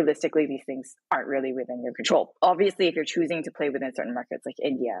realistically, these things aren't really within your control. Obviously, if you're choosing to play within certain markets like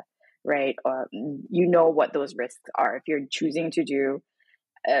India, right, you know what those risks are. If you're choosing to do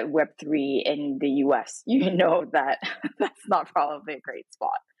Web3 in the US, you know that that's not probably a great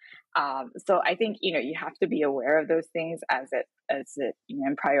spot. So I think, you have to be aware of those things as it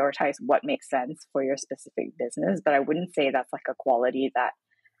and prioritize what makes sense for your specific business. But I wouldn't say that's like a quality that,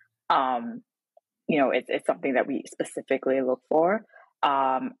 it's something that we specifically look for.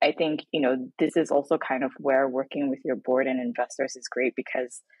 I think, this is also kind of where working with your board and investors is great,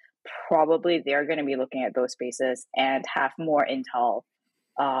 because probably they're going to be looking at those spaces and have more intel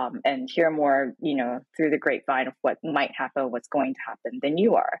and hear more, through the grapevine of what might happen, what's going to happen than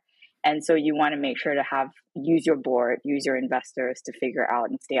you are. And so you want to make sure to use your board, use your investors to figure out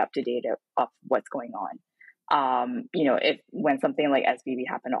and stay up to date of what's going on. When something like SVB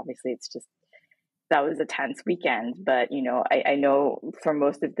happened, obviously that was a tense weekend, but I know for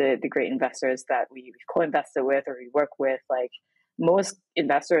most of the great investors that we've co-invested with or we work with, like most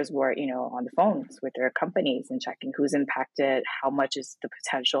investors were, on the phones with their companies and checking who's impacted, how much is the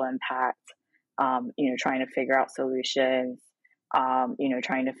potential impact, trying to figure out solutions,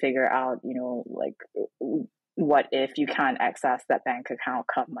 trying to figure out, like what if you can't access that bank account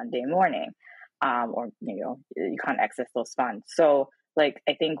come Monday morning, or, you can't access those funds. So like,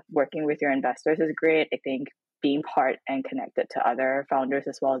 I think working with your investors is great. I think being part and connected to other founders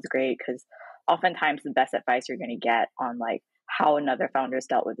as well is great, because oftentimes the best advice you're going to get on like how another founder's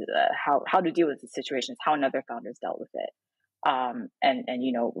dealt with it, how to deal with the situations, how another founder's dealt with it.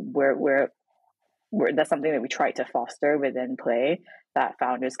 We're that's something that we try to foster within Play, that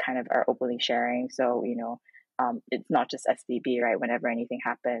founders kind of are openly sharing. So, it's not just SVB, right? Whenever anything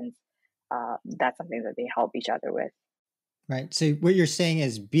happens, that's something that they help each other with. Right. So what you're saying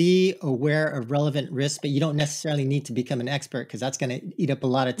is be aware of relevant risks, but you don't necessarily need to become an expert, because that's going to eat up a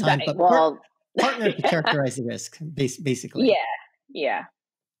lot of time. But partner to characterize the risk, basically. Yeah.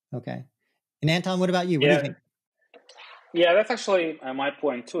 Okay. And Anton, what about you? What do you think? Yeah, that's actually my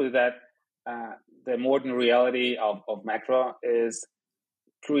point too, that the modern reality of macro is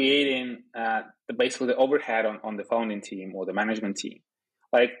creating basically the overhead on the founding team or the management team.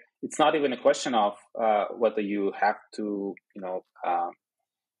 Like, it's not even a question of whether you have to,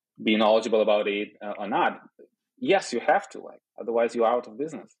 be knowledgeable about it or not. Yes, you have to, otherwise you're out of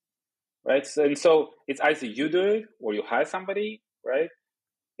business, right? So it's either you do it or you hire somebody, right?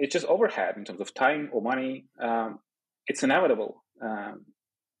 It's just overhead in terms of time or money. It's inevitable.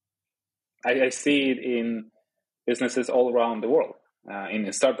 I see it in businesses all around the world,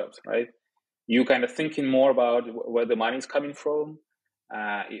 in startups, right? You kind of thinking more about where the money is coming from.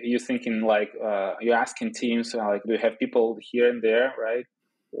 You're thinking you're asking teams, do you have people here and there, right?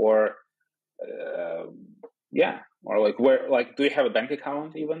 Or or where, do you have a bank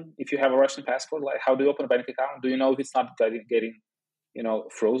account? Even if you have a Russian passport, how do you open a bank account? Do you know if it's not getting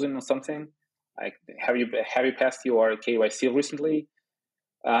frozen or something? Like, have you passed your KYC recently?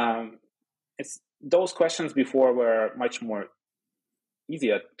 It's those questions before were much more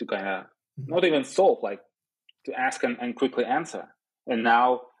easier to kind of not even solve, to ask and quickly answer. And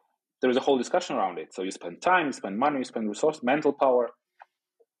now there's a whole discussion around it. So you spend time, you spend money, you spend resource, mental power.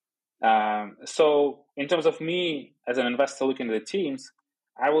 So in terms of me as an investor looking at the teams,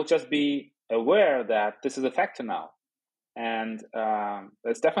 I will just be aware that this is a factor now. And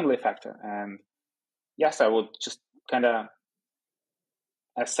it's definitely a factor. And yes, I will just kind of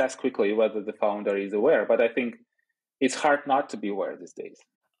assess quickly whether the founder is aware. But I think it's hard not to be aware these days.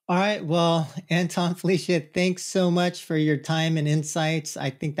 All right. Well, Anton, Phylicia, thanks so much for your time and insights. I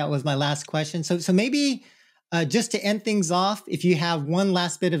think that was my last question. So maybe just to end things off, if you have one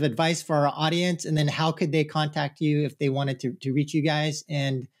last bit of advice for our audience, and then how could they contact you if they wanted to reach you guys?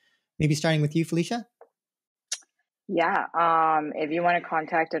 And maybe starting with you, Phylicia. Yeah. If you want to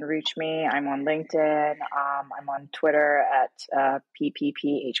contact and reach me, I'm on LinkedIn. I'm on Twitter at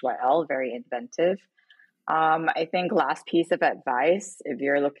PPPHYL, very inventive. I think last piece of advice, if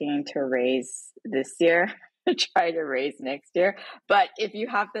you're looking to raise this year, try to raise next year. But if you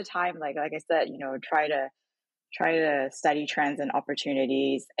have the time, like I said, try to study trends and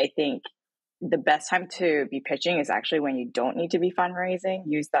opportunities. I think the best time to be pitching is actually when you don't need to be fundraising.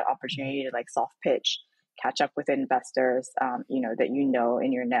 Use that opportunity to soft pitch, catch up with investors, that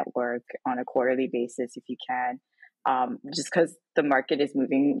in your network on a quarterly basis if you can. Just because the market is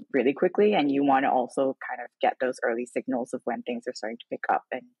moving really quickly, and you want to also kind of get those early signals of when things are starting to pick up.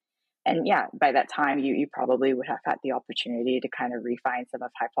 And yeah, by that time, you probably would have had the opportunity to kind of refine some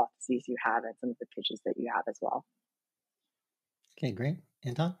of hypotheses you have and some of the pitches that you have as well. Okay, great.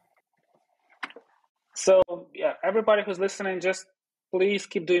 Anton? So yeah, everybody who's listening, just please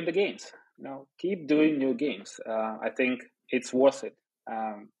keep doing the games. Keep doing new games. I think it's worth it.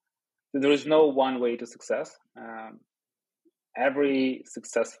 There is no one way to success. Every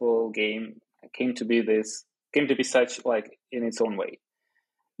successful game came to be such in its own way,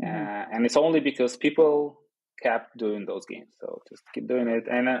 and it's only because people kept doing those games. So just keep doing it.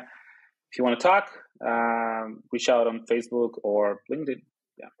 And if you want to talk, reach out on Facebook or LinkedIn.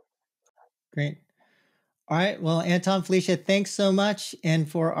 Yeah. Great. All right. Well, Anton, Phylicia, thanks so much. And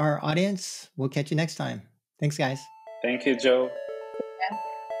for our audience, we'll catch you next time. Thanks, guys. Thank you, Joe.